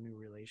awareness or a new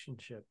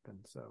relationship, and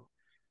so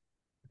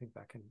I think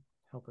that can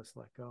help us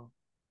let go.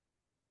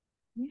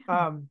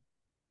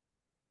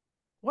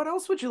 What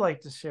else would you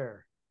like to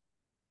share?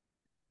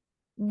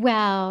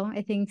 Well,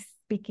 I think,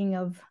 speaking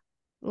of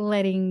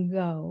letting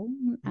go,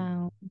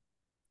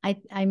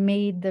 I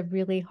made the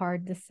really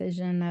hard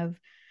decision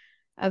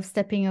of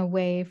stepping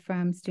away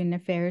from student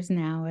affairs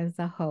now as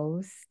a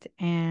host.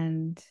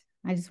 And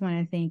I just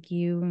want to thank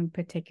you in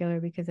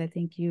particular, because I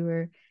think you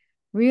were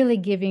really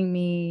giving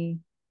me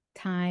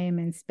time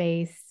and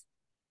space,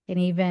 and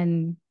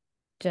even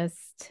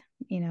just,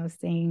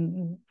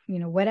 saying,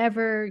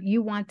 whatever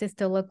you want this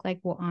to look like,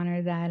 we'll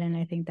honor that. And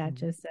I think that's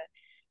just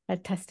a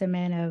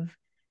testament of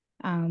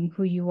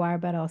who you are,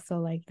 but also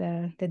like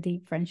the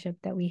deep friendship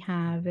that we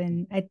have.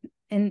 And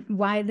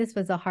why this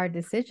was a hard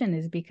decision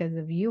is because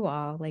of you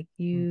all, like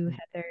you,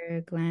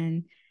 Heather,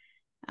 Glenn,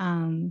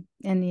 and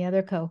the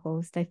other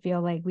co-host. I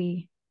feel like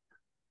we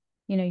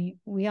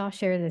all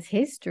share this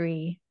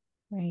history,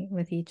 right,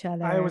 with each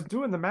other. I was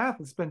doing the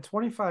math. It's been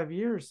 25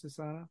 years,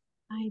 Susana.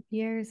 5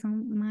 years. Oh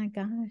my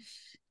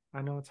gosh.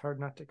 I know it's hard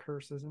not to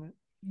curse, isn't it?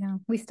 No,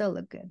 we still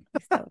look good.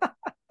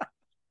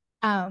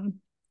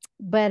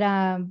 But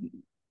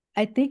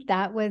I think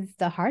that was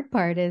the hard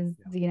part is,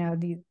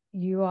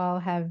 you all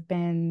have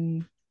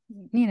been,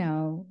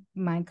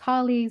 my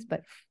colleagues,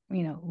 but,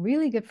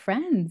 really good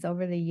friends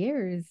over the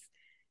years.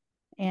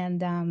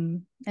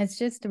 And it's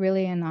just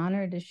really an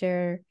honor to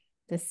share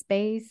the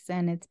space.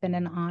 And it's been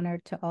an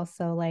honor to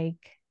also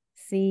like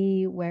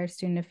see where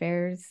student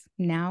affairs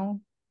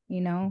now,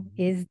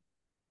 is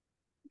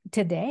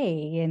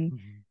today. And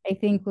I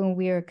think when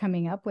we were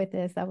coming up with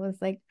this, I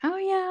was like, oh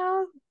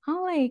yeah,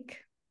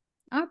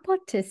 I'll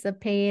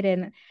participate,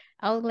 and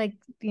I'll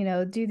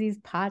do these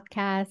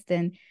podcasts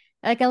and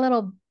like a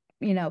little,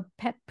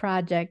 pet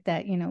project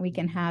that, we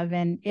can have.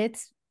 And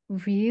it's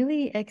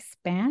really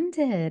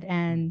expanded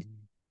and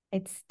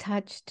it's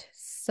touched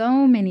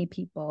so many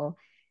people.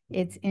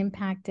 It's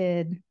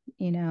impacted,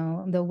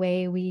 the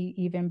way we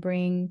even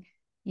bring,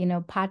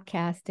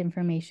 podcast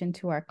information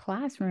to our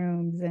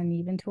classrooms and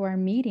even to our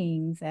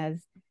meetings,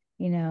 as,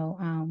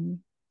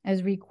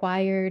 as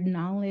required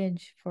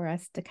knowledge for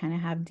us to kind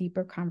of have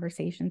deeper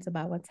conversations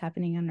about what's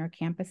happening on our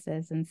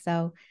campuses. And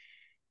so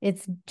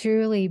it's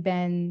truly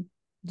been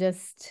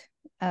just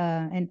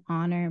an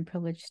honor and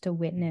privilege to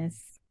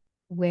witness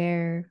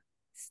where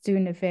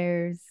student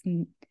affairs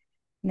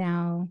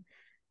now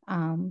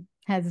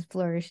has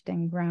flourished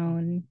and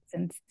grown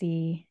since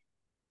the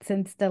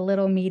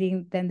little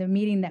meeting, then the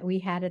meeting that we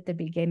had at the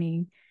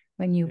beginning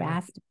when you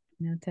asked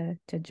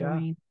to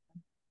join. Yeah.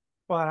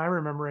 Well, and I'm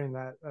remembering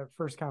that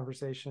first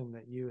conversation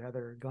that you,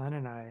 Heather, Glenn,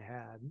 and I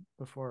had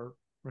before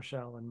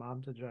Rochelle and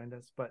Momta joined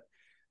us. But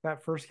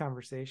that first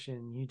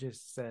conversation, you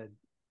just said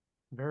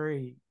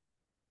very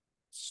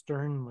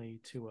sternly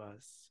to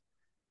us,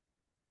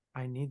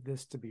 I need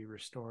this to be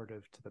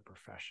restorative to the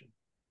profession.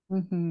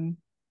 Mm-hmm.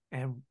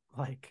 And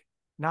like,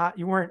 not,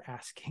 you weren't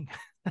asking.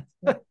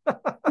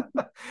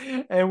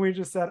 And we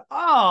just said,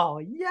 oh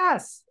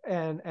yes.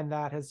 And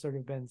that has sort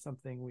of been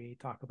something we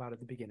talk about at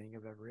the beginning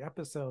of every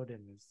episode,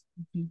 and is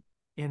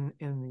in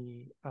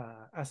the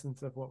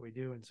essence of what we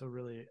do. And so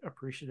really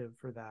appreciative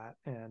for that.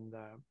 And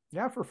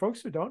yeah, for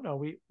folks who don't know,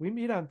 we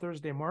meet on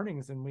Thursday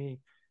mornings, and we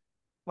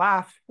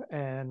laugh,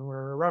 and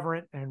we're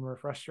irreverent, and we're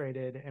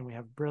frustrated, and we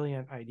have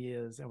brilliant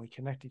ideas, and we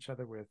connect each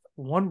other with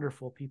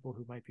wonderful people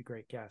who might be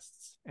great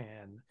guests.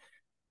 And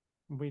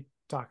we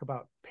talk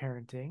about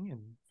parenting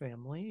and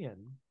family and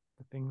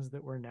the things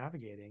that we're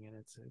navigating. And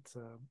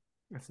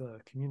it's a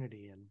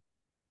community, and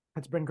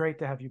it's been great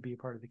to have you be a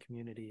part of the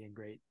community, and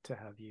great to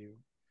have you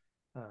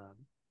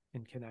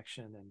in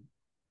connection. And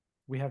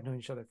we have known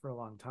each other for a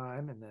long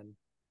time, and then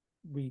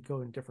we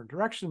go in different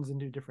directions and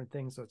do different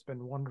things. So it's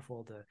been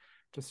wonderful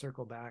to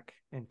circle back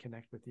and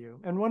connect with you,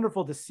 and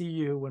wonderful to see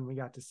you when we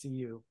got to see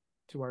you,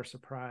 to our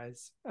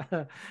surprise,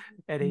 at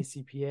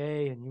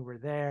ACPA, and you were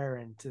there.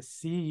 And to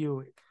see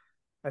you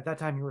at that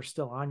time, you were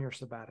still on your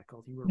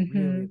sabbatical. You were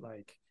really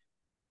like,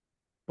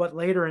 but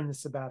later in the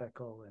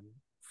sabbatical, and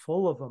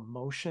full of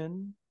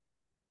emotion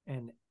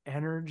and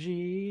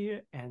energy,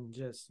 and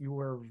just, you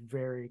were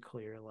very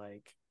clear,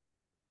 like,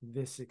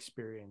 this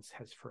experience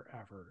has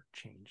forever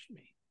changed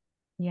me.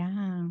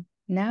 Yeah.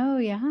 No,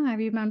 yeah, I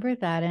remember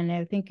that. And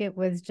I think it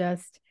was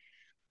just,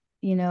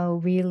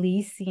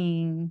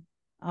 releasing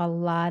a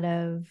lot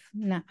of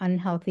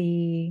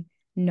unhealthy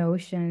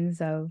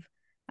notions of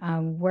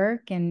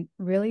work, and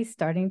really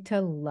starting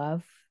to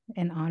love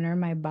and honor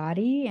my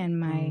body and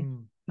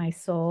my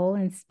soul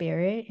and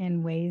spirit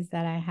in ways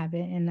that I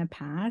haven't in the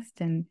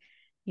past. And,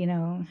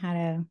 how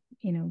to,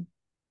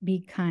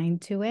 be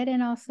kind to it,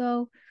 and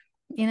also,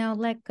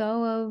 let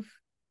go of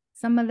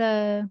some of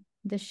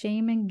the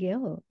shame and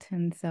guilt.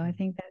 And so I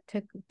think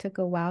that took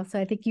a while. So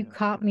I think you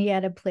caught me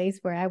at a place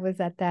where I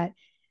was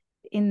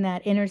in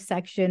that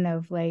intersection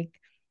of like,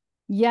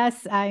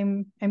 yes,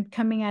 I'm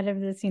coming out of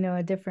this,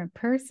 a different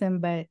person,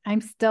 but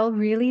I'm still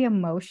really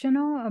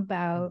emotional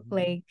about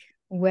like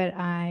what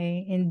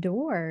I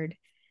endured.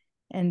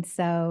 And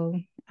so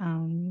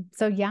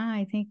yeah,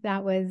 I think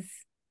that was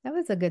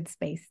a good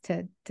space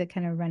to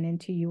kind of run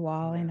into you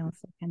all, and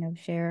also kind of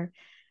share.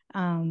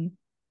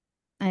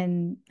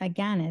 And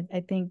again, I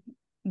think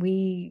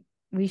we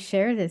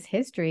share this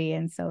history.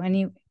 And so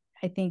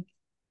I think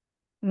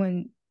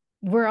when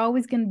we're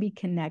always going to be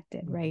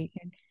connected, right?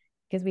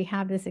 Because we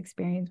have this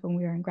experience when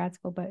we were in grad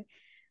school, but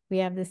we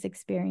have this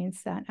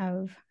experience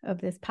of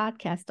this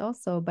podcast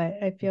also. But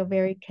I feel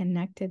very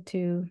connected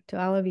to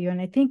all of you.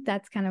 And I think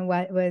that's kind of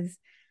what was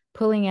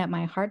pulling at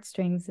my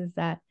heartstrings, is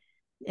that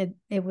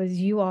it was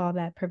you all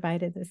that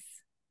provided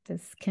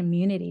this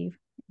community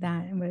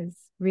that was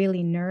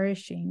really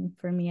nourishing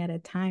for me at a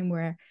time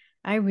where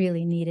I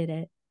really needed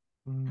it.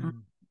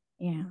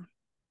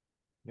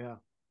 Yeah.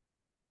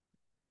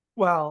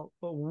 Well,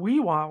 we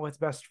want what's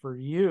best for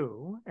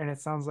you, and it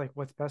sounds like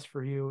what's best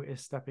for you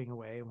is stepping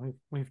away. And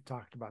we've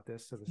talked about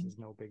this, so this is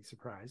no big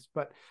surprise.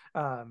 But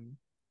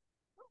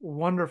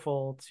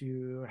wonderful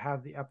to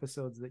have the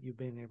episodes that you've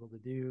been able to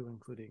do,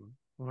 including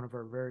one of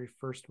our very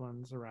first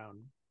ones around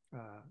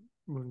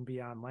moving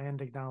beyond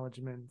land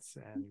acknowledgements.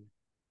 And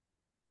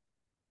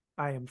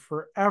I am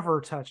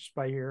forever touched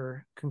by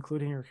your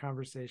concluding your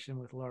conversation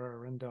with Laura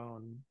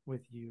Rendon,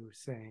 with you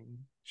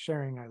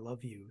sharing I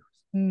love you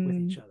with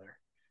each other.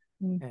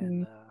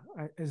 And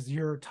as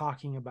you're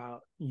talking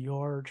about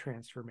your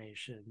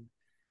transformation,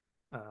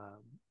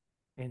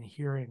 and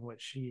hearing what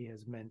she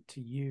has meant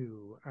to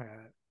you,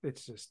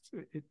 it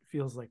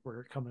feels like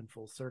we're coming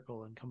full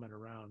circle and coming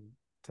around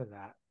to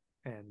that,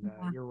 and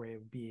your way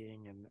of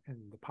being,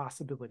 and the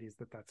possibilities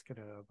that that's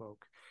going to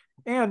evoke.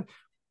 And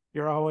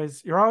you're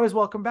always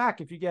welcome back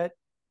if you get,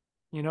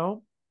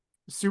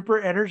 super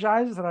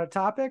energized on a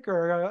topic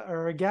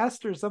or a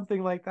guest or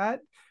something like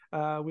that.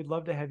 We'd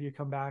love to have you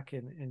come back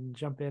and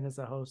jump in as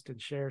a host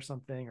and share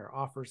something or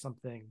offer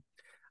something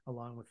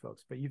along with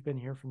folks. But you've been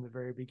here from the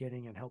very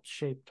beginning and helped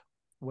shape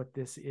what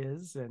this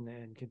is,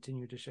 and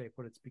continue to shape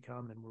what it's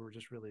become. And we're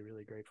just really,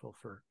 really grateful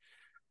for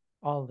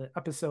all the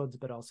episodes,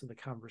 but also the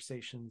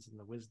conversations and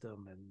the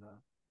wisdom and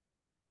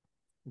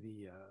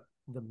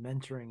the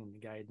mentoring and the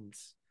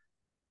guidance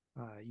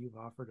you've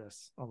offered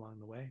us along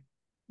the way.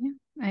 Yeah,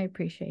 I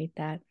appreciate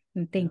that.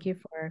 And thank you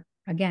for,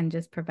 again,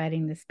 just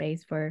providing the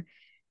space for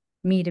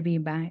me to be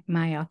my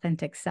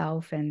authentic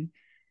self and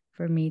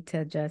for me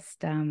to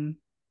just,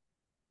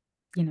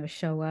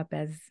 show up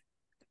as,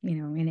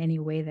 in any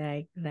way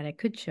that I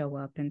could show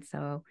up. And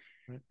so,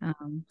 Right.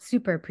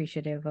 super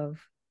appreciative of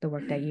the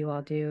work that you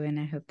all do. And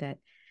I hope that,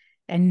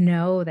 and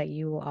know that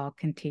you will all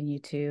continue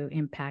to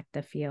impact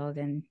the field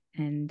and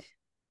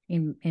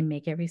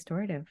make it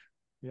restorative.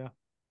 Yeah.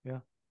 Yeah.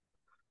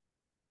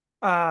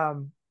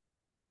 Um,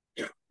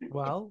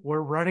 well,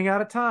 we're running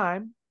out of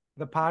time.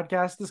 The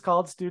podcast is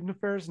called Student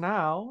Affairs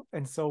Now.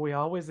 And so we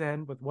always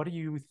end with, what are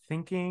you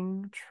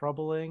thinking,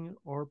 troubling,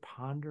 or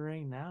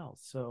pondering now?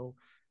 So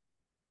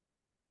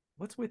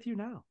what's with you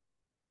now?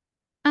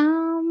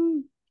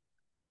 Um,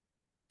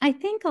 I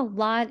think a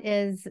lot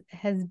has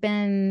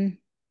been,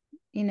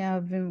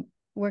 I've been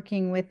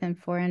working with and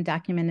for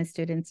undocumented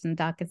students and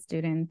DACA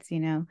students,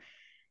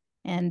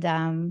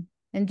 and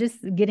just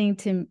getting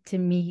to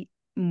meet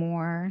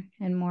more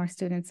and more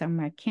students on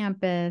my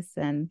campus.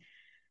 And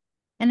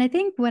I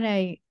think when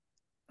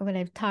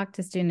I've talked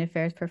to student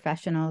affairs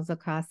professionals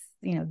across,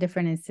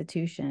 different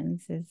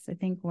institutions, is I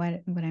think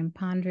what I'm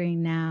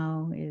pondering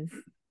now is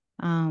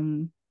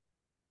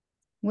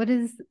what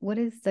is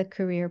the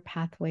career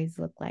pathways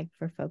look like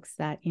for folks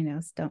that,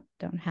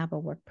 don't have a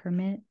work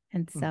permit.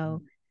 And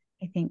so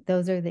I think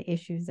those are the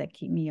issues that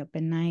keep me up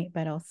at night,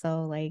 but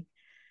also like,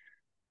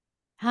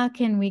 how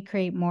can we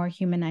create more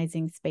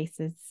humanizing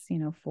spaces,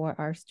 for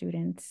our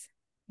students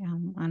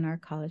on our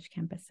college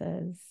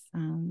campuses?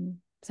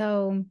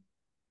 So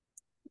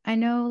I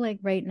know, like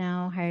right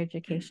now, higher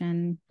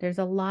education, there's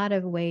a lot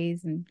of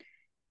ways and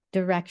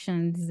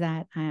directions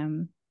that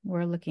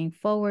we're looking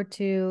forward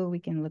to, we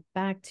can look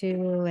back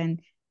to.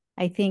 And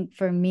I think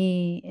for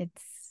me,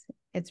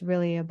 it's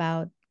really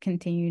about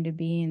continuing to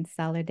be in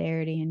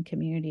solidarity and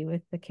community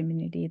with the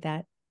community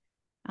that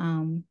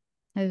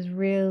has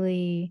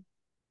really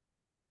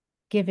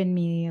given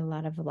me a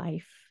lot of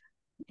life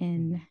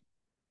and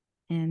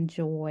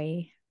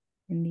joy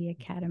in the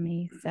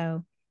academy.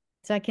 So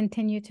I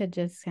continue to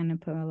just kind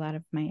of put a lot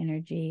of my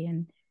energy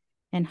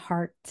and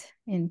heart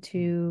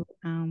into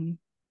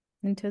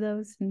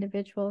those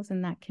individuals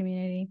in that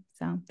community.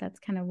 So that's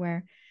kind of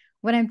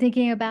what I'm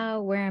thinking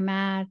about, where I'm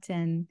at.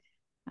 And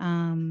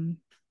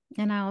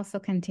I also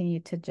continue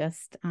to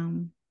just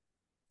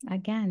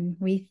again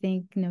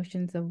rethink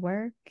notions of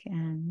work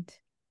and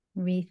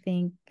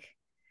rethink,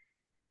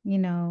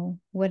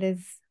 what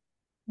is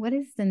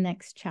the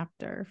next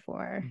chapter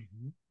for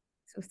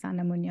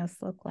Susana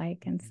Muñoz look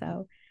like. And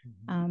so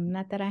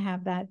not that I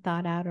have that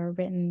thought out or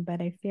written,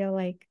 but I feel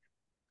like,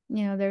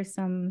 there's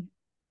some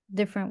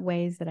different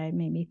ways that I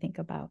made me think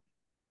about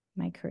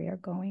my career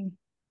going.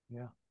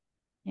 Yeah.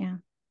 Yeah.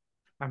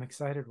 I'm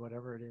excited,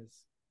 whatever it is.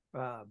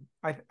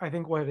 I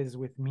think what is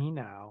with me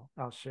now,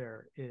 I'll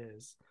share,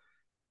 is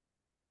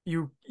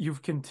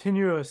you've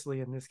continuously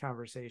in this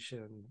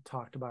conversation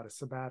talked about a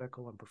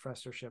sabbatical and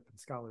professorship and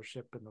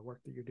scholarship and the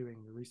work that you're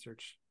doing, the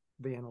research,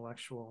 the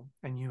intellectual,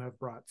 and you have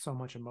brought so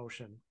much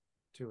emotion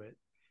to it.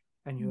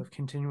 And you have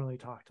continually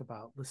talked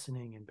about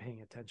listening and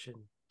paying attention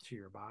to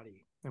your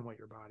body and what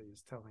your body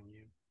is telling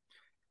you,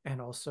 and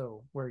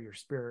also where your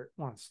spirit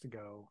wants to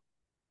go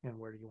and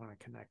where do you want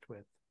to connect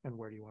with and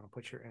where do you want to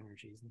put your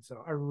energies. And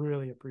so I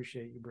really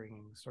appreciate you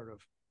bringing sort of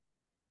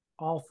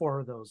all four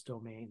of those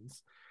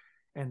domains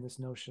and this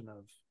notion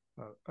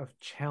of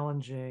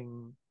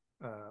challenging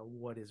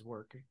what is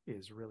work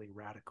is really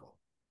radical.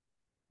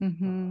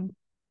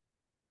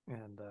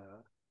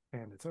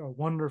 And it's a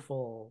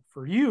wonderful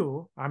for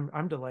you.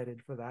 I'm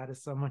delighted for that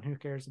as someone who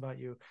cares about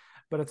you,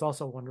 but it's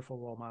also wonderful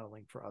role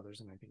modeling for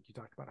others. And I think you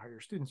talked about how your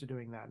students are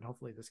doing that, and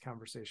hopefully this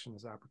conversation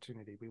is an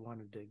opportunity. We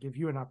wanted to give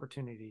you an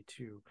opportunity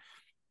to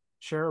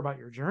share about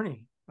your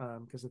journey,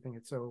 because I think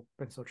it's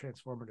been so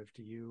transformative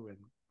to you and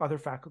other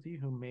faculty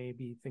who may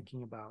be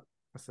thinking about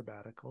a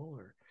sabbatical,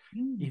 or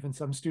even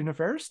some student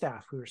affairs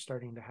staff who are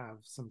starting to have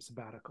some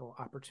sabbatical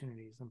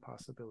opportunities and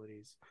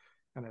possibilities.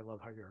 And I love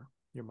how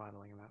you're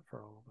modeling that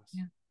for all of us.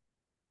 Yeah.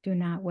 Do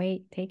not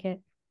wait. Take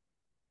it.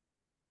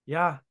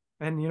 Yeah.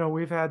 And,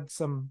 we've had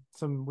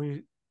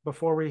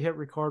before we hit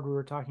record, we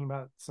were talking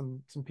about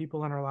some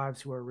people in our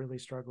lives who are really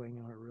struggling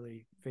and are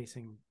really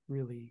facing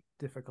really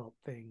difficult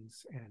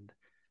things. And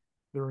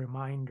the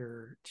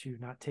reminder to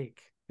not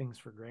take things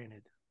for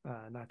granted,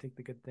 not take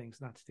the good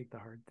things, not to take the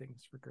hard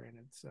things for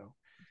granted. So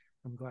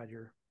I'm glad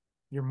you're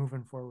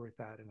moving forward with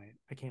that. And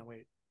I can't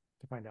wait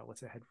to find out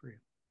what's ahead for you.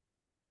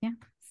 Yeah.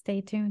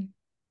 Stay tuned.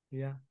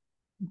 Yeah.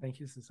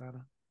 Thank you,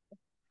 Susana.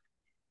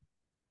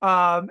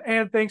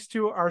 And thanks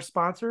to our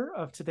sponsor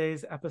of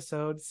today's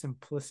episode,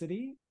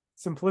 Simplicity.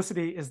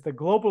 Simplicity is the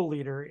global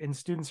leader in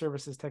student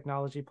services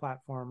technology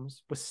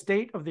platforms with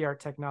state-of-the-art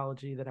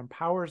technology that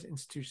empowers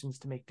institutions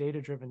to make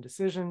data-driven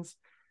decisions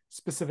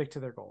specific to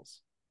their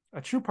goals.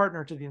 A true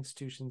partner to the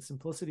institution,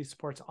 Simplicity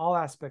supports all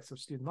aspects of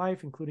student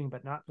life, including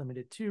but not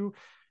limited to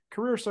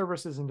career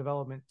services and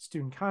development,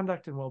 student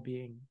conduct and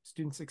well-being,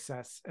 student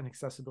success, and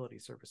accessibility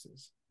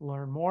services.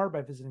 Learn more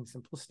by visiting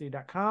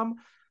simplicity.com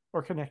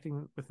or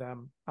connecting with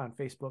them on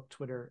Facebook,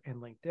 Twitter,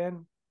 and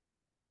LinkedIn.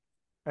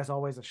 As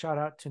always, a shout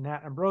out to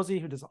Nat Ambrosi,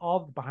 who does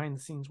all the behind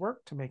the scenes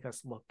work to make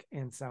us look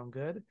and sound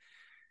good.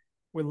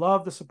 We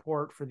love the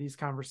support for these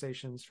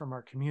conversations from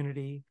our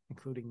community,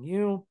 including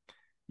you.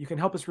 You can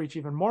help us reach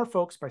even more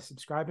folks by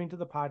subscribing to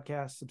the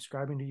podcast,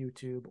 subscribing to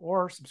YouTube,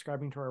 or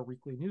subscribing to our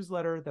weekly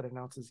newsletter that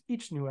announces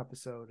each new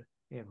episode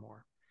and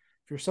more.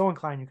 If you're so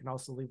inclined, you can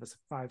also leave us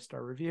a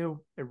 5-star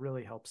review. It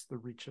really helps the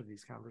reach of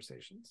these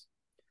conversations.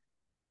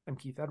 I'm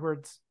Keith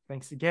Edwards.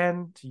 Thanks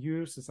again to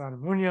you, Susana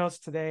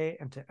Muñoz, today,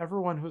 and to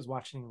everyone who is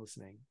watching and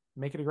listening.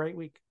 Make it a great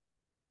week.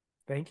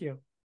 Thank you.